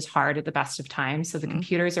attention is hard at the best of times. So the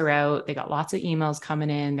computers are out. They got lots of emails coming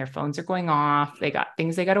in. Their phones are going off. They got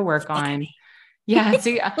things they got to work on. Yeah.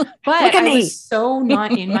 So, but I was so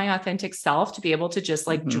not in my authentic self to be able to just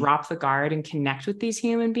like drop the guard and connect with these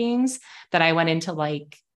human beings that I went into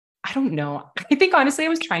like, I don't know. I think honestly, I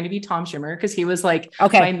was trying to be Tom Schimmer because he was like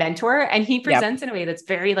my mentor, and he presents in a way that's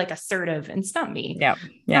very like assertive, and it's not me. Not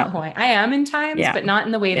who I am in times, but not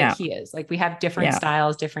in the way that he is. Like we have different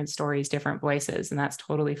styles, different stories, different voices, and that's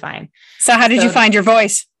totally fine. So how did you find your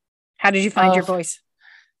voice? How did you find your voice?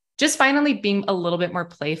 Just finally being a little bit more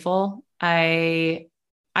playful. I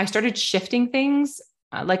started shifting things.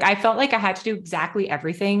 Like I felt like I had to do exactly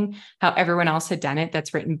everything how everyone else had done it,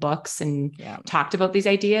 that's written books and talked about these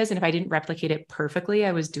ideas. And if I didn't replicate it perfectly,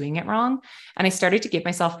 I was doing it wrong. And I started to give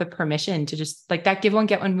myself the permission to just like that, give one,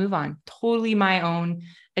 get one, move on. Totally my own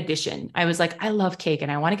addition. I was like, I love cake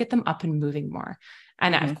and I want to get them up and moving more.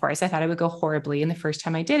 And of course I thought I would go horribly. And the first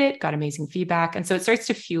time I did it, got amazing feedback. And so it starts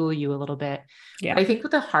to fuel you a little bit. Yeah. I think what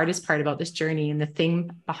the hardest part about this journey and the thing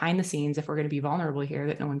behind the scenes, if we're going to be vulnerable here,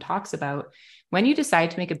 that no one talks about, when you decide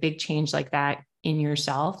to make a big change like that in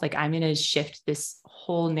yourself, like I'm going to shift this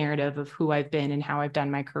whole narrative of who I've been and how I've done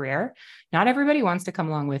my career. Not everybody wants to come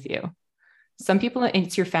along with you. Some people,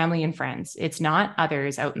 it's your family and friends. It's not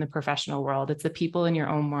others out in the professional world. It's the people in your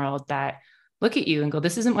own world that look at you and go,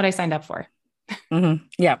 this isn't what I signed up for.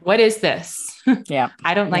 Yeah. What is this? Yeah.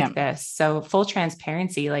 I don't like this. So full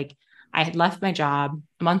transparency, like I had left my job.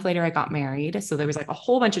 A month later, I got married. So there was like a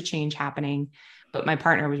whole bunch of change happening, but my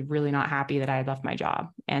partner was really not happy that I had left my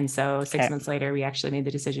job. And so 6 months later, we actually made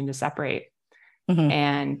the decision to separate.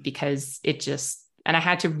 And because it just, and I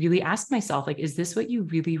had to really ask myself, like, is this what you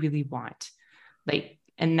really, really want? Like,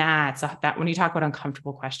 and that's that when you talk about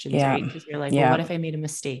uncomfortable questions, right? Because you're like, well, what if I made a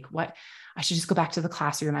mistake? What, I should just go back to the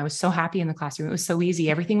classroom. I was so happy in the classroom. It was so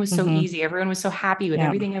easy. Everything was so easy. Everyone was so happy with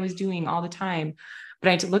everything I was doing all the time. But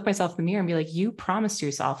I had to look myself in the mirror and be like, you promised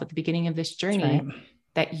yourself at the beginning of this journey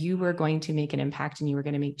that you were going to make an impact and you were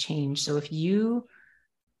going to make change. So if you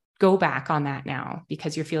go back on that now,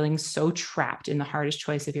 because you're feeling so trapped in the hardest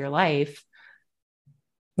choice of your life,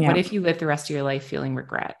 what if you live the rest of your life feeling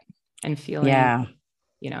regret and feeling,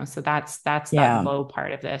 you know, so that's that low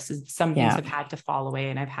part of this is some things have had to fall away,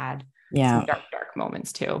 and I've had some dark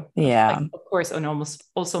moments too. Like, of course, and almost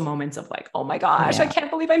also moments of like, oh my gosh, I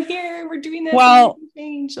can't believe I'm here. We're doing this. Well,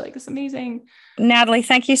 change. Like, it's amazing. Natalie,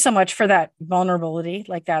 thank you so much for that vulnerability.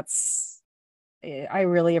 Like I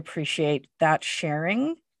really appreciate that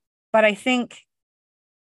sharing. But I think,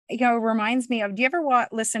 you know, it reminds me of, do you ever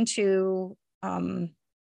listen to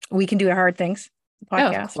We Can Do Hard Things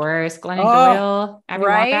podcast? Oh, of course. Glennon Doyle, Abby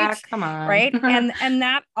Wambach, come on. Right. And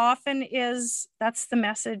that often that's the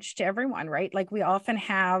message to everyone, right? Like we often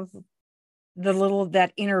have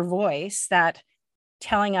that inner voice that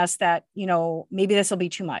telling us that, you know, maybe this will be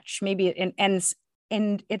too much. Maybe, and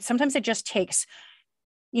it sometimes it just takes,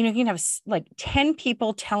 you know, you can have like 10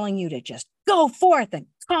 people telling you to just go forth and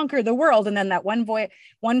conquer the world. And then that one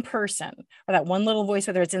person, or that one little voice,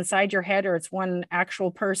 whether it's inside your head or it's one actual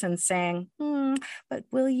person saying, but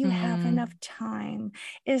will you have enough time?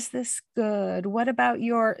 Is this good? What about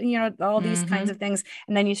your, you know, all these kinds of things.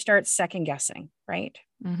 And then you start second guessing, right?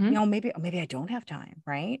 You know, maybe I don't have time.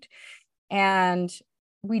 Right. And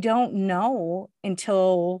we don't know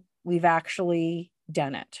until we've actually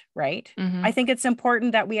done it. Right. I think it's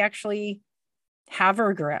important that we actually have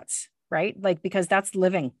regrets, right? Like, because that's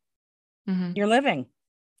living. You're living,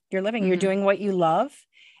 you're doing what you love.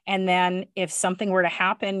 And then if something were to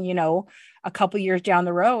happen, a couple years down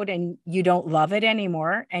the road and you don't love it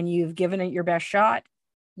anymore and you've given it your best shot,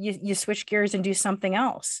 you switch gears and do something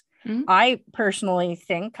else. Mm-hmm. I personally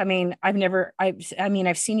think,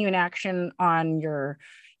 I've seen you in action on your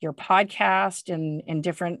podcast and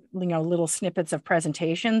different, little snippets of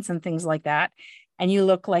presentations and things like that. And you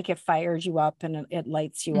look like it fires you up and it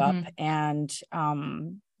lights you up. And,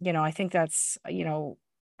 I think that's,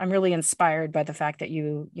 I'm really inspired by the fact that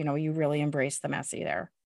you really embrace the messy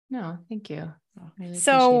there. No, thank you. I really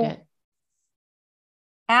So appreciate it.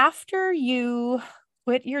 after you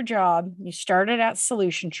quit your job, you started at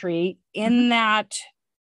Solution Tree in that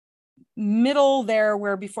middle there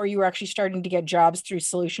where before you were actually starting to get jobs through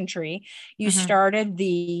Solution Tree, you started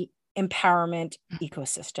the empowerment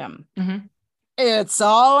ecosystem. It's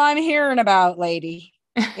all I'm hearing about, lady.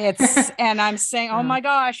 And I'm saying, oh my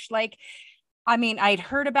gosh, I'd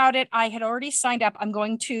heard about it. I had already signed up. I'm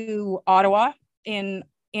going to Ottawa in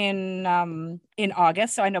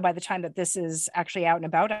August. So I know by the time that this is actually out and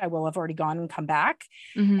about, I will have already gone and come back.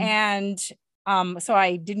 And so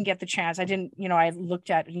I didn't get the chance. I didn't, I looked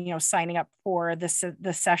at, signing up for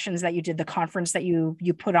the sessions that you did, the conference that you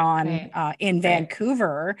put on in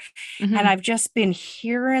Vancouver. And I've just been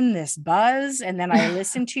hearing this buzz. And then I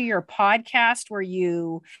listened to your podcast where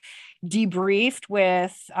you debriefed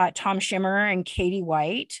with Tom Schimmer and Katie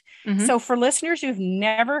White. So for listeners who've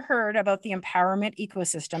never heard about the empowerment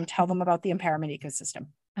ecosystem, tell them about the empowerment ecosystem.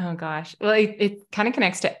 Oh gosh. Well, it kind of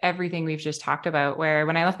connects to everything we've just talked about, where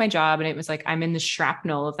when I left my job and it was like, I'm in the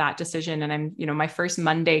shrapnel of that decision and I'm, my first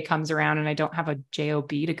Monday comes around and I don't have a job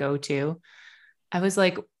to go to. I was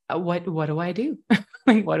like, what do I do?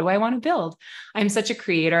 Like, what do I want to build? I'm such a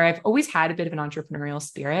creator. I've always had a bit of an entrepreneurial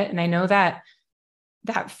spirit. And I know that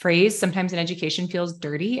phrase sometimes in education feels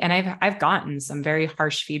dirty. And I've gotten some very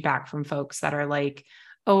harsh feedback from folks that are like,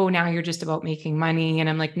 oh, now you're just about making money. And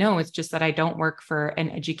I'm like, no, it's just that I don't work for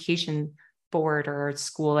an education board or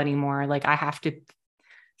school anymore. Like I have to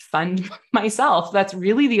fund myself. That's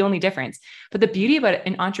really the only difference. But the beauty about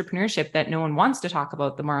an entrepreneurship that no one wants to talk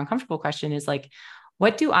about, the more uncomfortable question is like,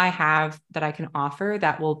 what do I have that I can offer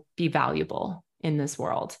that will be valuable in this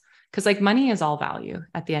world? Because like money is all value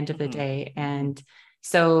at the end of the day. And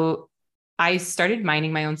so I started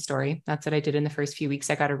mining my own story. That's what I did in the first few weeks.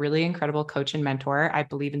 I got a really incredible coach and mentor. I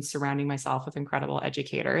believe in surrounding myself with incredible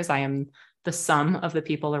educators. I am the sum of the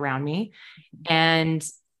people around me. And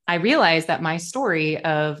I realized that my story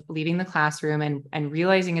of leaving the classroom and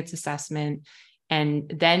realizing its assessment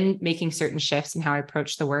and then making certain shifts in how I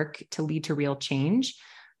approach the work to lead to real change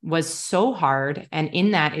was so hard. And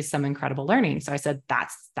in that is some incredible learning. So I said,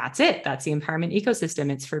 that's it. That's the empowerment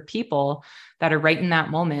ecosystem. It's for people that are right in that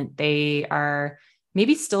moment. They are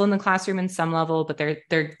maybe still in the classroom in some level, but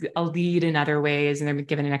they're a lead in other ways and they're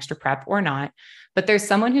given an extra prep or not. But there's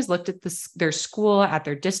someone who's looked at their school, at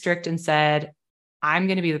their district and said, I'm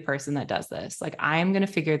going to be the person that does this. Like, I'm going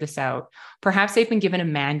to figure this out. Perhaps they've been given a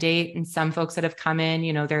mandate, and some folks that have come in,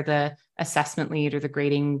 they're the assessment lead or the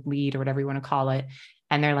grading lead or whatever you want to call it.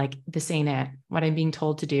 And they're like, this ain't it. What I'm being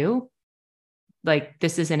told to do, like,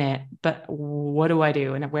 this isn't it, but what do I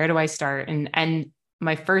do? And where do I start? And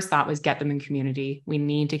my first thought was get them in community. We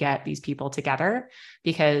need to get these people together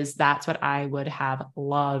because that's what I would have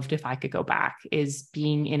loved if I could go back, is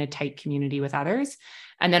being in a tight community with others.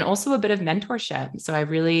 And then also a bit of mentorship. So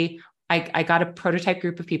I got a prototype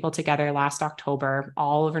group of people together last October,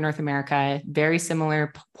 all over North America, very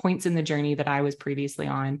similar points in the journey that I was previously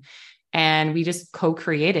on. And we just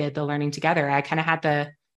co-created the learning together. I kind of had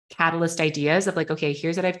the catalyst ideas of like, okay,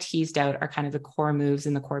 here's what I've teased out are kind of the core moves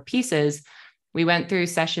and the core pieces. We went through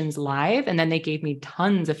sessions live and then they gave me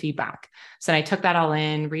tons of feedback. So I took that all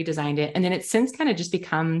in, redesigned it. And then it's since kind of just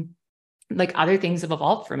become like other things have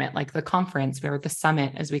evolved from it, like the conference or the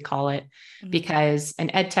summit, as we call it, because an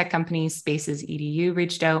ed tech company, Spaces EDU,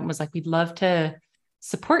 reached out and was like, we'd love to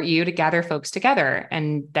support you to gather folks together.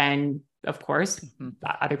 And then of course,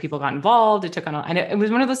 other people got involved. It took on, and it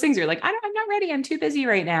was one of those things where you're like, I'm not ready. I'm too busy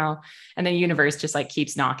right now. And the universe just like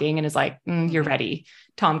keeps knocking and is like, you're ready.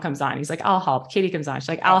 Tom comes on. He's like, I'll help. Katie comes on. She's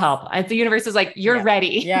like, I'll help. And the universe is like, you're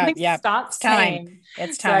ready. Yeah. Like, Yeah. Stop it's saying. time.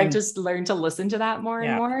 It's time. So I've just learned to listen to that more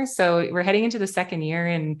and more. So we're heading into the second year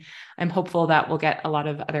and I'm hopeful that we'll get a lot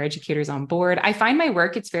of other educators on board. I find my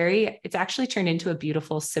work, it's actually turned into a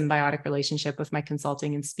beautiful symbiotic relationship with my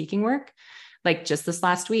consulting and speaking work. Like just this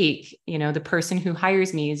last week, the person who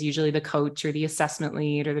hires me is usually the coach or the assessment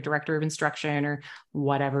lead or the director of instruction or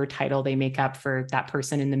whatever title they make up for that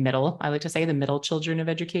person in the middle. I like to say the middle children of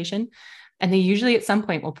education. And they usually at some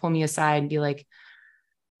point will pull me aside and be like,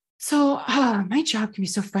 So my job can be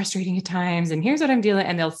so frustrating at times. And here's what I'm dealing.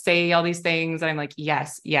 And they'll say all these things. And I'm like,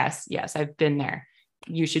 yes, yes, yes, I've been there.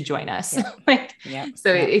 You should join us. Yep. Like, Yep.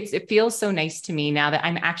 so Yep. it feels so nice to me now that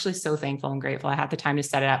I'm actually so thankful and grateful. I had the time to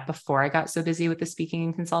set it up before I got so busy with the speaking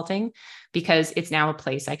and consulting, because it's now a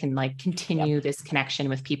place I can like Yep. continue this connection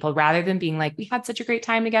with people rather than being like, we had such a great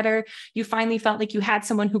time together. You finally felt like you had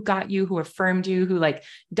someone who got you, who affirmed you, who like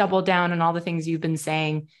doubled down on all the things you've been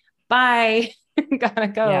saying. Bye. Gotta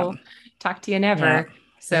Yep. go. Talk to you Yep. never.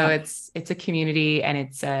 So Yep. it's a community, and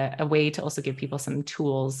it's a way to also give people some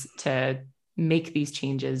tools to make these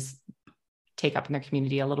changes take up in their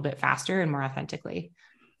community a little bit faster and more authentically.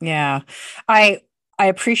 Yeah. I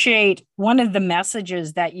appreciate one of the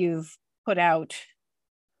messages that you've put out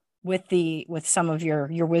with some of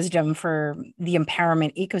your wisdom for the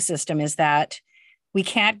empowerment ecosystem is that we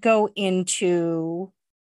can't go into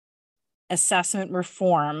assessment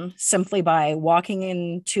reform simply by walking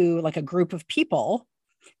into like a group of people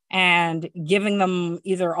and giving them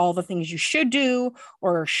either all the things you should do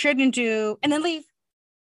or shouldn't do and then leave,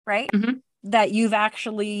 right? Mm-hmm. That you've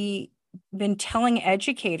actually been telling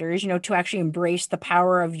educators, to actually embrace the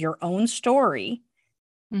power of your own story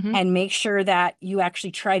Mm-hmm. and make sure that you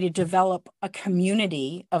actually try to develop a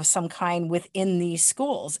community of some kind within these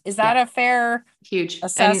schools. Is that Yeah. a fair Huge. And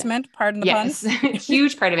assessment? Pardon the pun. yes,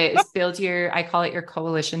 huge part of it is build I call it your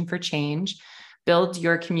coalition for change, build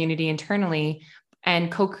your community internally. And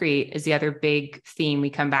co-create is the other big theme we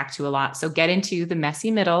come back to a lot. So get into the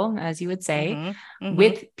messy middle, as you would say, Mm-hmm, mm-hmm.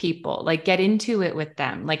 with people, like get into it with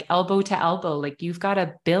them, like elbow to elbow. Like you've got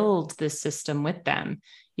to build this system with them.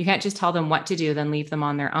 You can't just tell them what to do, then leave them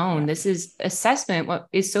on their own. Yeah. This is assessment. What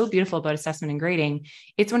is so beautiful about assessment and grading,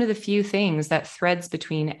 it's one of the few things that threads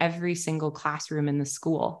between every single classroom in the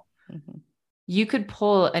school. Mm-hmm. You could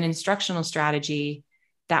pull an instructional strategy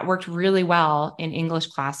that worked really well in English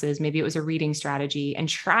classes. Maybe it was a reading strategy, and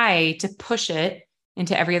try to push it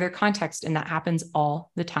into every other context. And that happens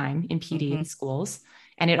all the time in PD Mm-hmm. in schools.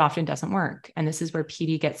 And it often doesn't work. And this is where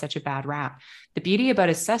PD gets such a bad rap. The beauty about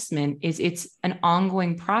assessment is it's an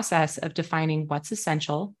ongoing process of defining what's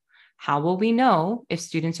essential. How will we know if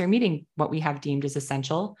students are meeting what we have deemed as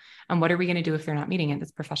essential? And what are we going to do if they're not meeting it? It's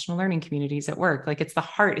professional learning communities at work. Like it's the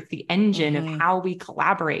heart, it's the engine of Mm-hmm. how we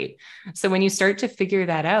collaborate. So when you start to figure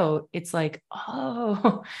that out, it's like,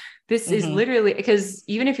 oh, this is Mm-hmm. literally, because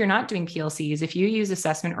even if you're not doing PLCs, if you use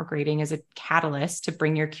assessment or grading as a catalyst to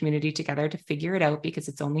bring your community together to figure it out, because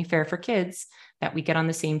it's only fair for kids that we get on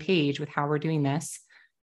the same page with how we're doing this,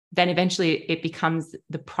 then eventually it becomes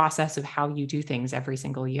the process of how you do things every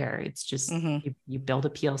single year. It's just, Mm-hmm. you build a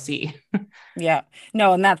PLC. Yeah.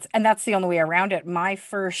 No, and that's the only way around it. My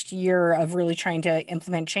first year of really trying to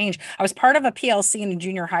implement change, I was part of a PLC in a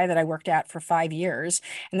junior high that I worked at for 5 years.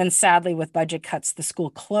 And then sadly, with budget cuts, the school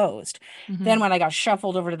closed. Then Mm-hmm. when I got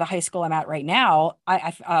shuffled over to the high school I'm at right now, I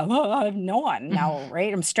have no one now,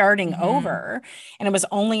 right? I'm starting Mm-hmm. over. And it was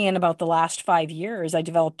only in about the last 5 years I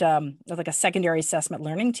developed like a secondary assessment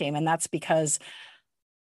learning team. And that's because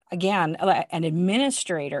again, an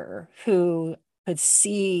administrator who could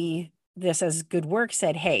see this as good work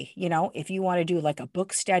said, hey, if you want to do like a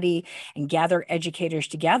book study and gather educators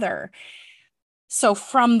together. So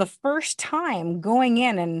from the first time going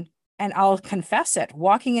in and I'll confess it,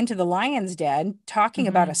 walking into the Lion's Den, talking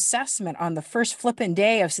about Mm-hmm. assessment on the first flipping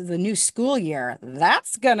day of the new school year,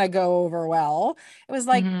 that's gonna go over well. It was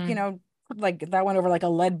like, Mm-hmm. like that went over like a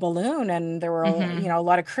lead balloon and there were, Mm-hmm. a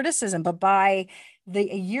lot of criticism. But by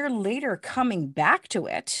a year later coming back to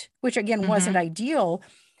it, which again wasn't Mm-hmm. ideal,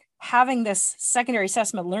 having this secondary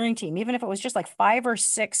assessment learning team, even if it was just like 5 or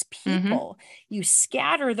 6 Mm-hmm. people, you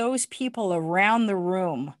scatter those people around the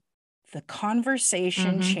room, the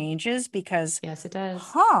conversation Mm-hmm. changes because, Yes, it does.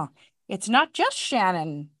 huh, it's not just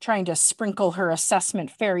Shannon trying to sprinkle her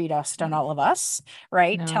assessment fairy dust on all of us,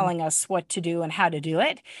 right? No. Telling us what to do and how to do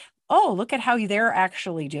it. Oh, look at how they're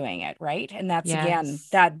actually doing it, right? And that's again Yes.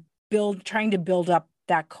 that trying to build up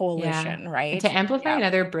that Yeah. coalition, And to right? amplify Yeah.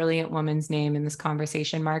 another brilliant woman's name in this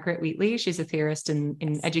conversation, Margaret Wheatley, she's a theorist in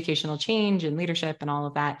Yes. educational change and leadership and all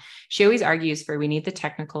of that. She always argues for we need the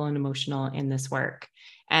technical and emotional in this work.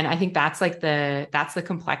 And I think that's like that's the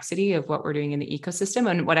complexity of what we're doing in the ecosystem,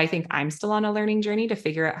 and what I think I'm still on a learning journey to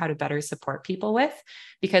figure out how to better support people with,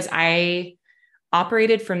 because I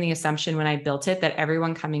operated from the assumption when I built it that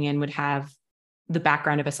everyone coming in would have the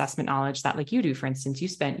background of assessment knowledge that, like you do, for instance, you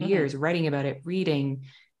spent Mm-hmm. years writing about it, reading,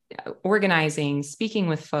 organizing, speaking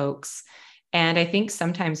with folks. And I think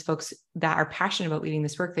sometimes folks that are passionate about leading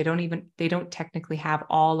this work, they don't technically have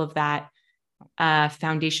all of that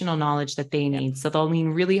foundational knowledge that they Yep. need. So they'll lean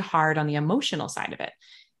really hard on the emotional side of it.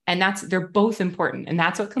 And they're both important. And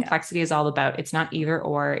that's what Yeah. complexity is all about. It's not either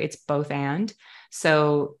or, it's both and.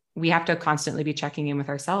 So we have to constantly be checking in with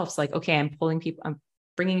ourselves. Like, okay, I'm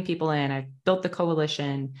bringing people in. I've built the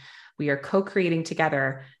coalition. We are co-creating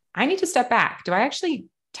together. I need to step back. Do I actually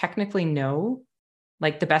technically know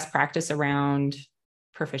like the best practice around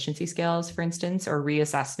proficiency scales, for instance, or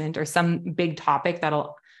reassessment, or some big topic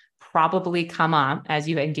that'll probably come up as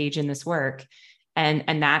you engage in this work?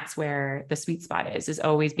 And that's where the sweet spot is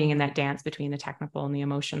always being in that dance between the technical and the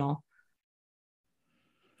emotional.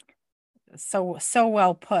 So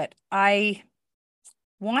well put. I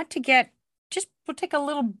want to we'll take a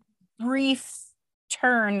little brief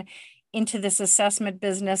turn into this assessment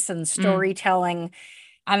business and storytelling.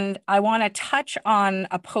 And I want to touch on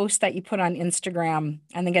a post that you put on Instagram.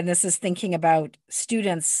 And again, this is thinking about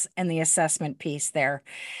students and the assessment piece there.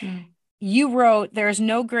 You wrote, "There is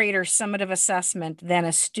no greater summative assessment than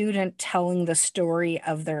a student telling the story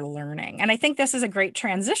of their learning." And I think this is a great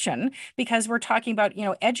transition because we're talking about,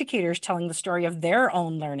 educators telling the story of their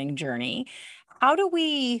own learning journey. How do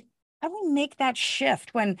we make that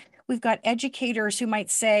shift when we've got educators who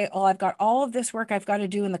might say, "Oh, I've got all of this work I've got to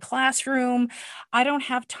do in the classroom. I don't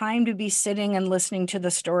have time to be sitting and listening to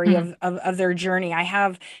the story of their journey. I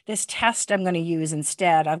have this test I'm going to use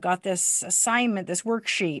instead. I've got this assignment, this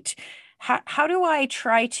worksheet." How do I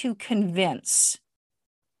try to convince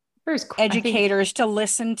educators to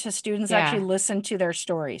listen to students, actually listen to their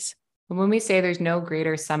stories? When we say there's no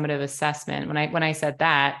greater summative assessment, when I said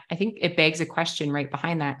that, I think it begs a question right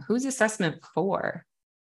behind that. Who's assessment for?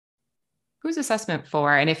 Who's assessment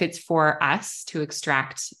for? And if it's for us to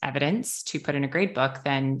extract evidence to put in a grade book,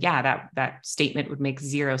 then that statement would make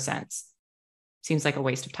zero sense. Seems like a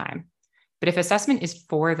waste of time. But if assessment is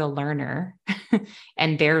for the learner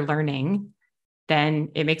and their learning, then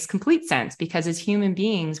it makes complete sense, because as human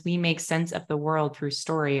beings, we make sense of the world through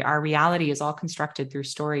story. Our reality is all constructed through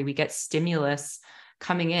story. We get stimulus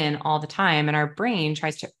coming in all the time, and our brain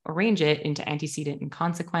tries to arrange it into antecedent and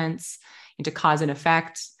consequence, into cause and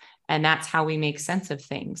effect. And that's how we make sense of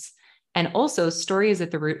things. And also, story is at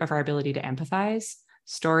the root of our ability to empathize.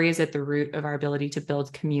 Story is at the root of our ability to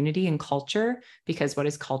build community and culture, because what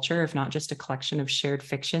is culture if not just a collection of shared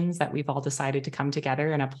fictions that we've all decided to come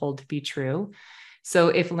together and uphold to be true? So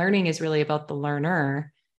if learning is really about the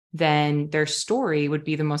learner, then their story would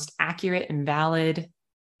be the most accurate and valid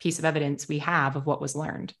piece of evidence we have of what was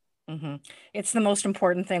learned. It's the most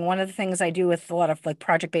important thing. One of the things I do with a lot of like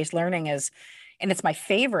project-based learning is, and it's my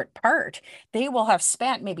favorite part, they will have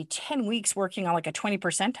spent maybe 10 weeks working on like a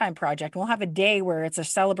 20% time project. We'll have a day where it's a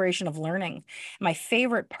celebration of learning. My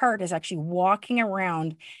favorite part is actually walking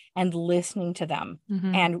around and listening to them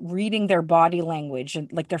and reading their body language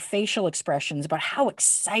and like their facial expressions about how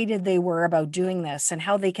excited they were about doing this, and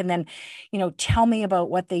how they can then, tell me about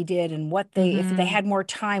what they did and what they, if they had more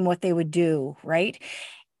time, what they would do, right?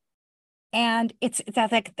 And it's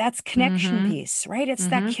that's connection piece, right? It's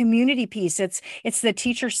that community piece. It's the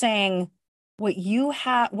teacher saying, what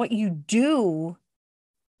you do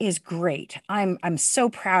is great. I'm so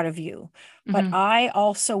proud of you. But I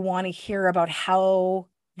also want to hear about how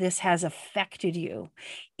this has affected you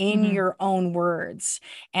in your own words.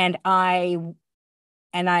 And I'm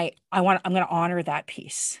going to honor that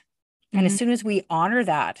piece. And as soon as we honor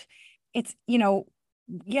that, it's,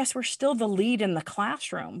 yes, we're still the lead in the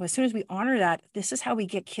classroom, but as soon as we honor that, this is how we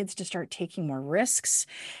get kids to start taking more risks.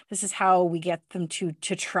 This is how we get them to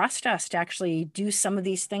trust us to actually do some of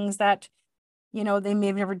these things that, they may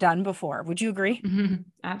have never done before. Would you agree?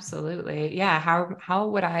 Absolutely. Yeah.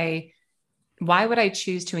 Why would I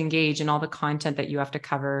choose to engage in all the content that you have to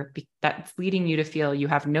cover that's leading you to feel you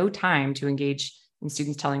have no time to engage in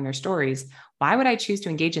students telling their stories? Why would I choose to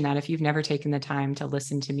engage in that if you've never taken the time to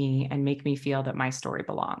listen to me and make me feel that my story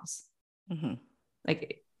belongs?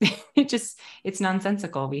 Like it's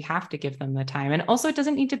nonsensical. We have to give them the time. And also, it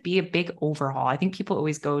doesn't need to be a big overhaul. I think people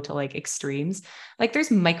always go to like extremes. Like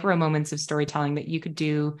there's micro moments of storytelling that you could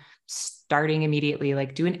do starting immediately,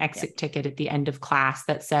 like do an exit ticket at the end of class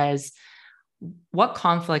that says, what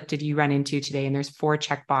conflict did you run into today? And there's 4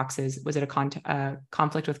 check boxes. Was it a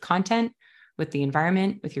conflict with content, with the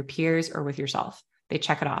environment, with your peers, or with yourself? They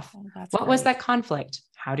check it off. What was that conflict?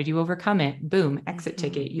 How did you overcome it? Boom, exit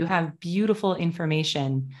ticket. You have beautiful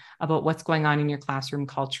information about what's going on in your classroom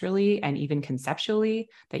culturally and even conceptually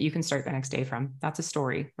that you can start the next day from. That's a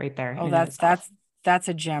story right there. Oh, that's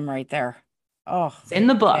a gem right there. Oh, it's in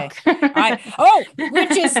the book. Okay.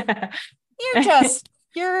 Which is,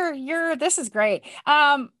 this is great.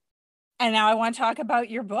 And now I want to talk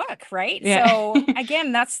about your book, right? Yeah. So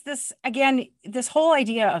again, this whole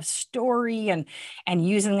idea of story and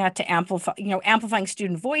using that to amplify, amplifying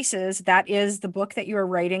student voices. That is the book that you are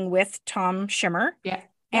writing with Tom Schimmer. Yeah.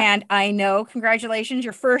 Yeah. And I know, congratulations,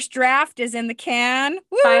 your first draft is in the can.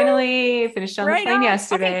 Woo! Finally finished on the Right plane on. Okay,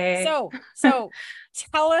 yesterday. so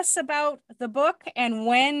tell us about the book and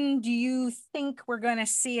when do you think we're going to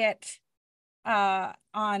see it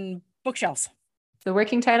on bookshelves? The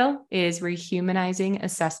working title is Rehumanizing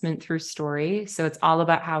Assessment Through Story. So it's all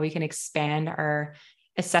about how we can expand our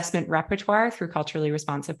assessment repertoire through culturally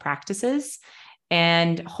responsive practices.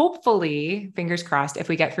 And hopefully, fingers crossed, if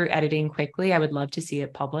we get through editing quickly, I would love to see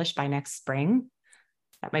it published by next spring.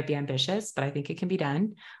 That might be ambitious, but I think it can be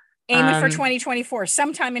done. Aiming for 2024,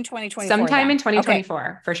 sometime in 2024 sometime then. in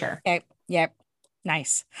 2024, for sure. Okay. Yep.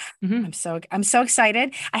 Nice. Mm-hmm. I'm so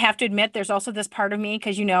excited. I have to admit, there's also this part of me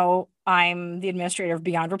because I'm the administrator of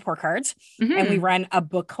Beyond Report Cards, and we run a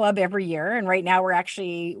book club every year. And right now we're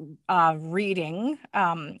actually reading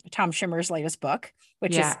Tom Schimmer's latest book,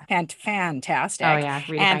 which is fantastic. Oh yeah, and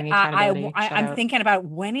redefining accountability. I'm thinking about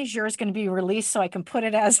when is yours going to be released so I can put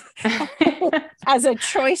it as as a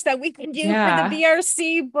choice that we can do for the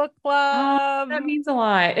BRC book club. That means a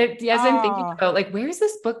lot. As I'm thinking about like, where's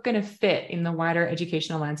this book going to fit in the wider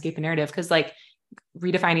educational landscape and narrative? Because like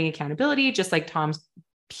redefining accountability, just like Tom's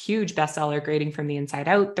huge bestseller, Grading from the Inside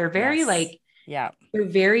Out, they're very they're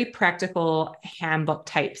very practical handbook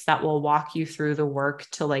types that will walk you through the work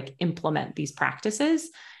to like implement these practices.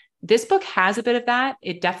 This book has a bit of that.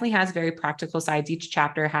 It definitely has very practical sides. Each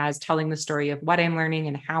chapter has telling the story of what I'm learning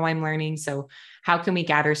and how I'm learning. So how can we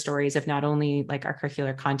gather stories of not only like our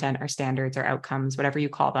curricular content, our standards, our outcomes, whatever you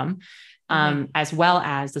call them, as well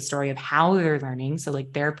as the story of how they're learning. So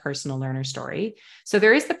like their personal learner story. So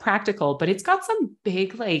there is the practical, but it's got some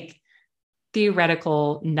big like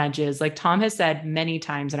theoretical nudges. Like Tom has said many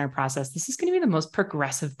times in our process, this is going to be the most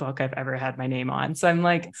progressive book I've ever had my name on. So I'm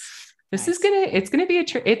like, it's going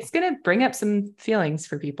to bring up some feelings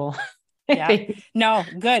for people. Yeah. No,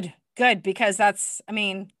 good, because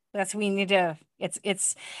we need to,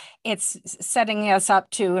 it's setting us up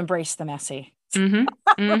to embrace the messy.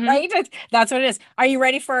 Right? That's what it is. Are you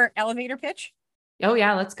ready for elevator pitch? Oh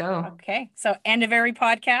yeah, let's go. Okay. So end of every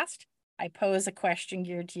podcast, I pose a question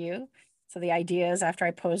geared to you. So the idea is after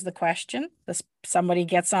I pose the question, somebody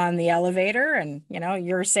gets on the elevator and,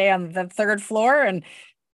 you're say on the third floor and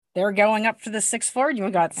they're going up to the sixth floor. You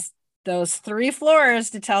got those 3 floors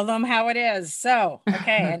to tell them how it is. So,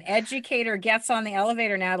 okay, an educator gets on the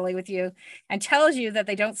elevator, Natalie, with you and tells you that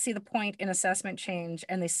they don't see the point in assessment change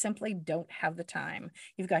and they simply don't have the time.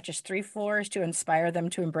 You've got just 3 floors to inspire them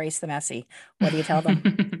to embrace the messy. What do you tell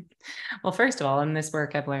them? Well, first of all, in this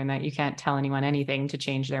work, I've learned that you can't tell anyone anything to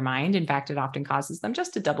change their mind. In fact, it often causes them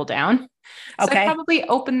just to double down. So I probably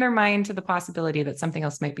open their mind to the possibility that something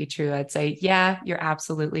else might be true. I'd say, yeah, you're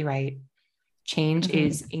absolutely right. Change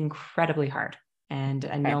is incredibly hard, and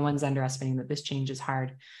no one's underestimating that this change is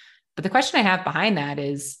hard. But the question I have behind that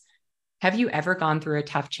is, have you ever gone through a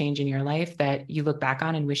tough change in your life that you look back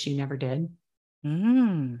on and wish you never did?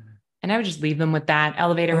 And I would just leave them with that.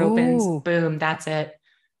 Elevator opens, boom, that's it.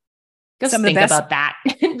 Go think about that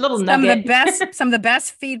little nugget. Some of the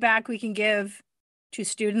best feedback we can give to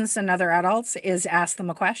students and other adults is ask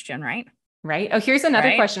them a question, right? Right. Oh, here's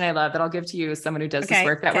another question I love that I'll give to you as someone who does this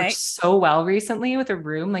work that worked so well recently with a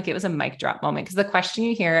room. Like it was a mic drop moment because the question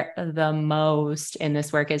you hear the most in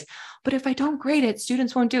this work is, but if I don't grade it,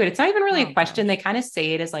 students won't do it. It's not even really a question. They kind of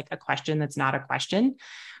say it as like a question that's not a question.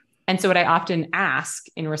 And so what I often ask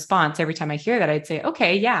in response every time I hear that, I'd say,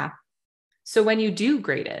 okay, yeah. So when you do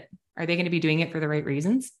grade it, are they going to be doing it for the right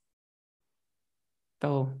reasons?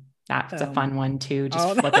 So that's a fun one too.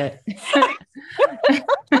 Just flip it.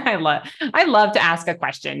 I love to ask a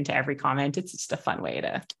question to every comment. It's just a fun way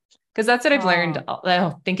to, because that's what I've learned.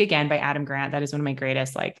 Think Again by Adam Grant. That is one of my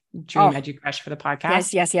greatest dream edu-crush for the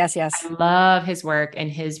podcast. Yes. I love his work and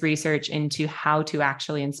his research into how to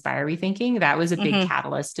actually inspire rethinking. That was a big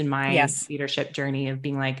catalyst in my leadership journey of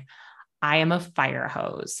being like, I am a fire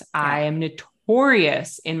hose. I am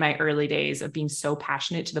notorious in my early days of being so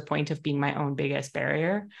passionate to the point of being my own biggest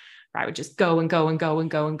barrier. I would just go and go and go and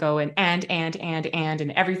go and go and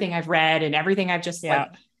everything I've read and everything I've just people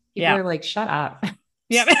are like, shut up.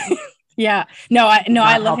 Yeah. No,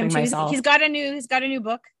 I love him too. He's got a new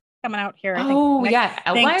book coming out here.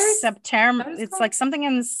 I think September. It's like something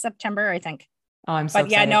in September, I think. Oh, I'm so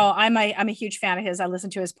excited. I'm a huge fan of his. I listen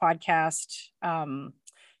to his podcast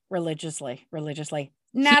religiously.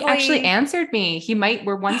 He actually Natalie. answered me.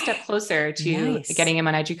 We're one step closer to Nice. getting him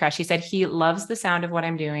on EduCrush. He said he loves the sound of what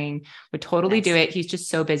I'm doing, would totally do it. He's just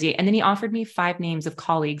so busy. And then he offered me 5 names of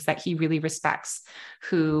colleagues that he really respects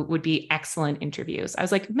who would be excellent interviews. I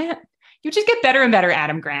was like, man, you just get better and better,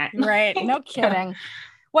 Adam Grant. Right. No kidding.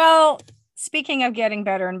 Well, speaking of getting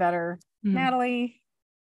better and better, Natalie,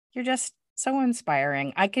 you're just so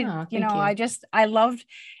inspiring. I could, I loved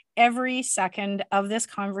every second of this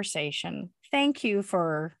conversation. Thank you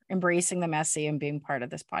for embracing the messy and being part of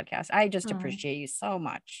this podcast. I just appreciate you so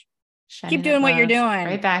much. Shannon, keep doing what you're doing.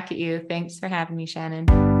 Right back at you. Thanks for having me, Shannon.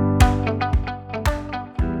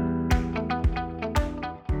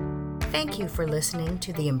 Thank you for listening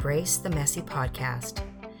to the Embrace the Messy podcast.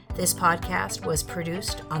 This podcast was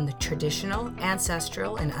produced on the traditional,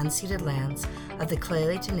 ancestral, and unceded lands of the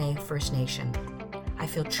Klele First Nation. I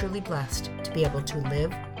feel truly blessed to be able to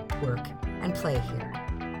live, work, and play here.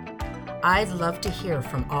 I'd love to hear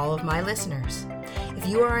from all of my listeners. If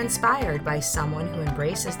you are inspired by someone who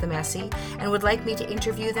embraces the messy and would like me to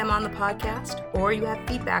interview them on the podcast, or you have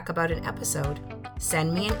feedback about an episode,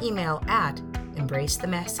 send me an email at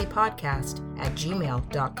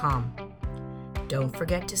embracethemessypodcast@gmail.com. Don't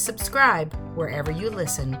forget to subscribe wherever you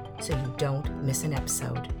listen so you don't miss an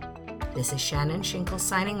episode. This is Shannon Schinkel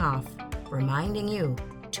signing off, reminding you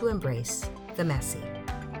to embrace the messy.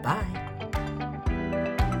 Bye.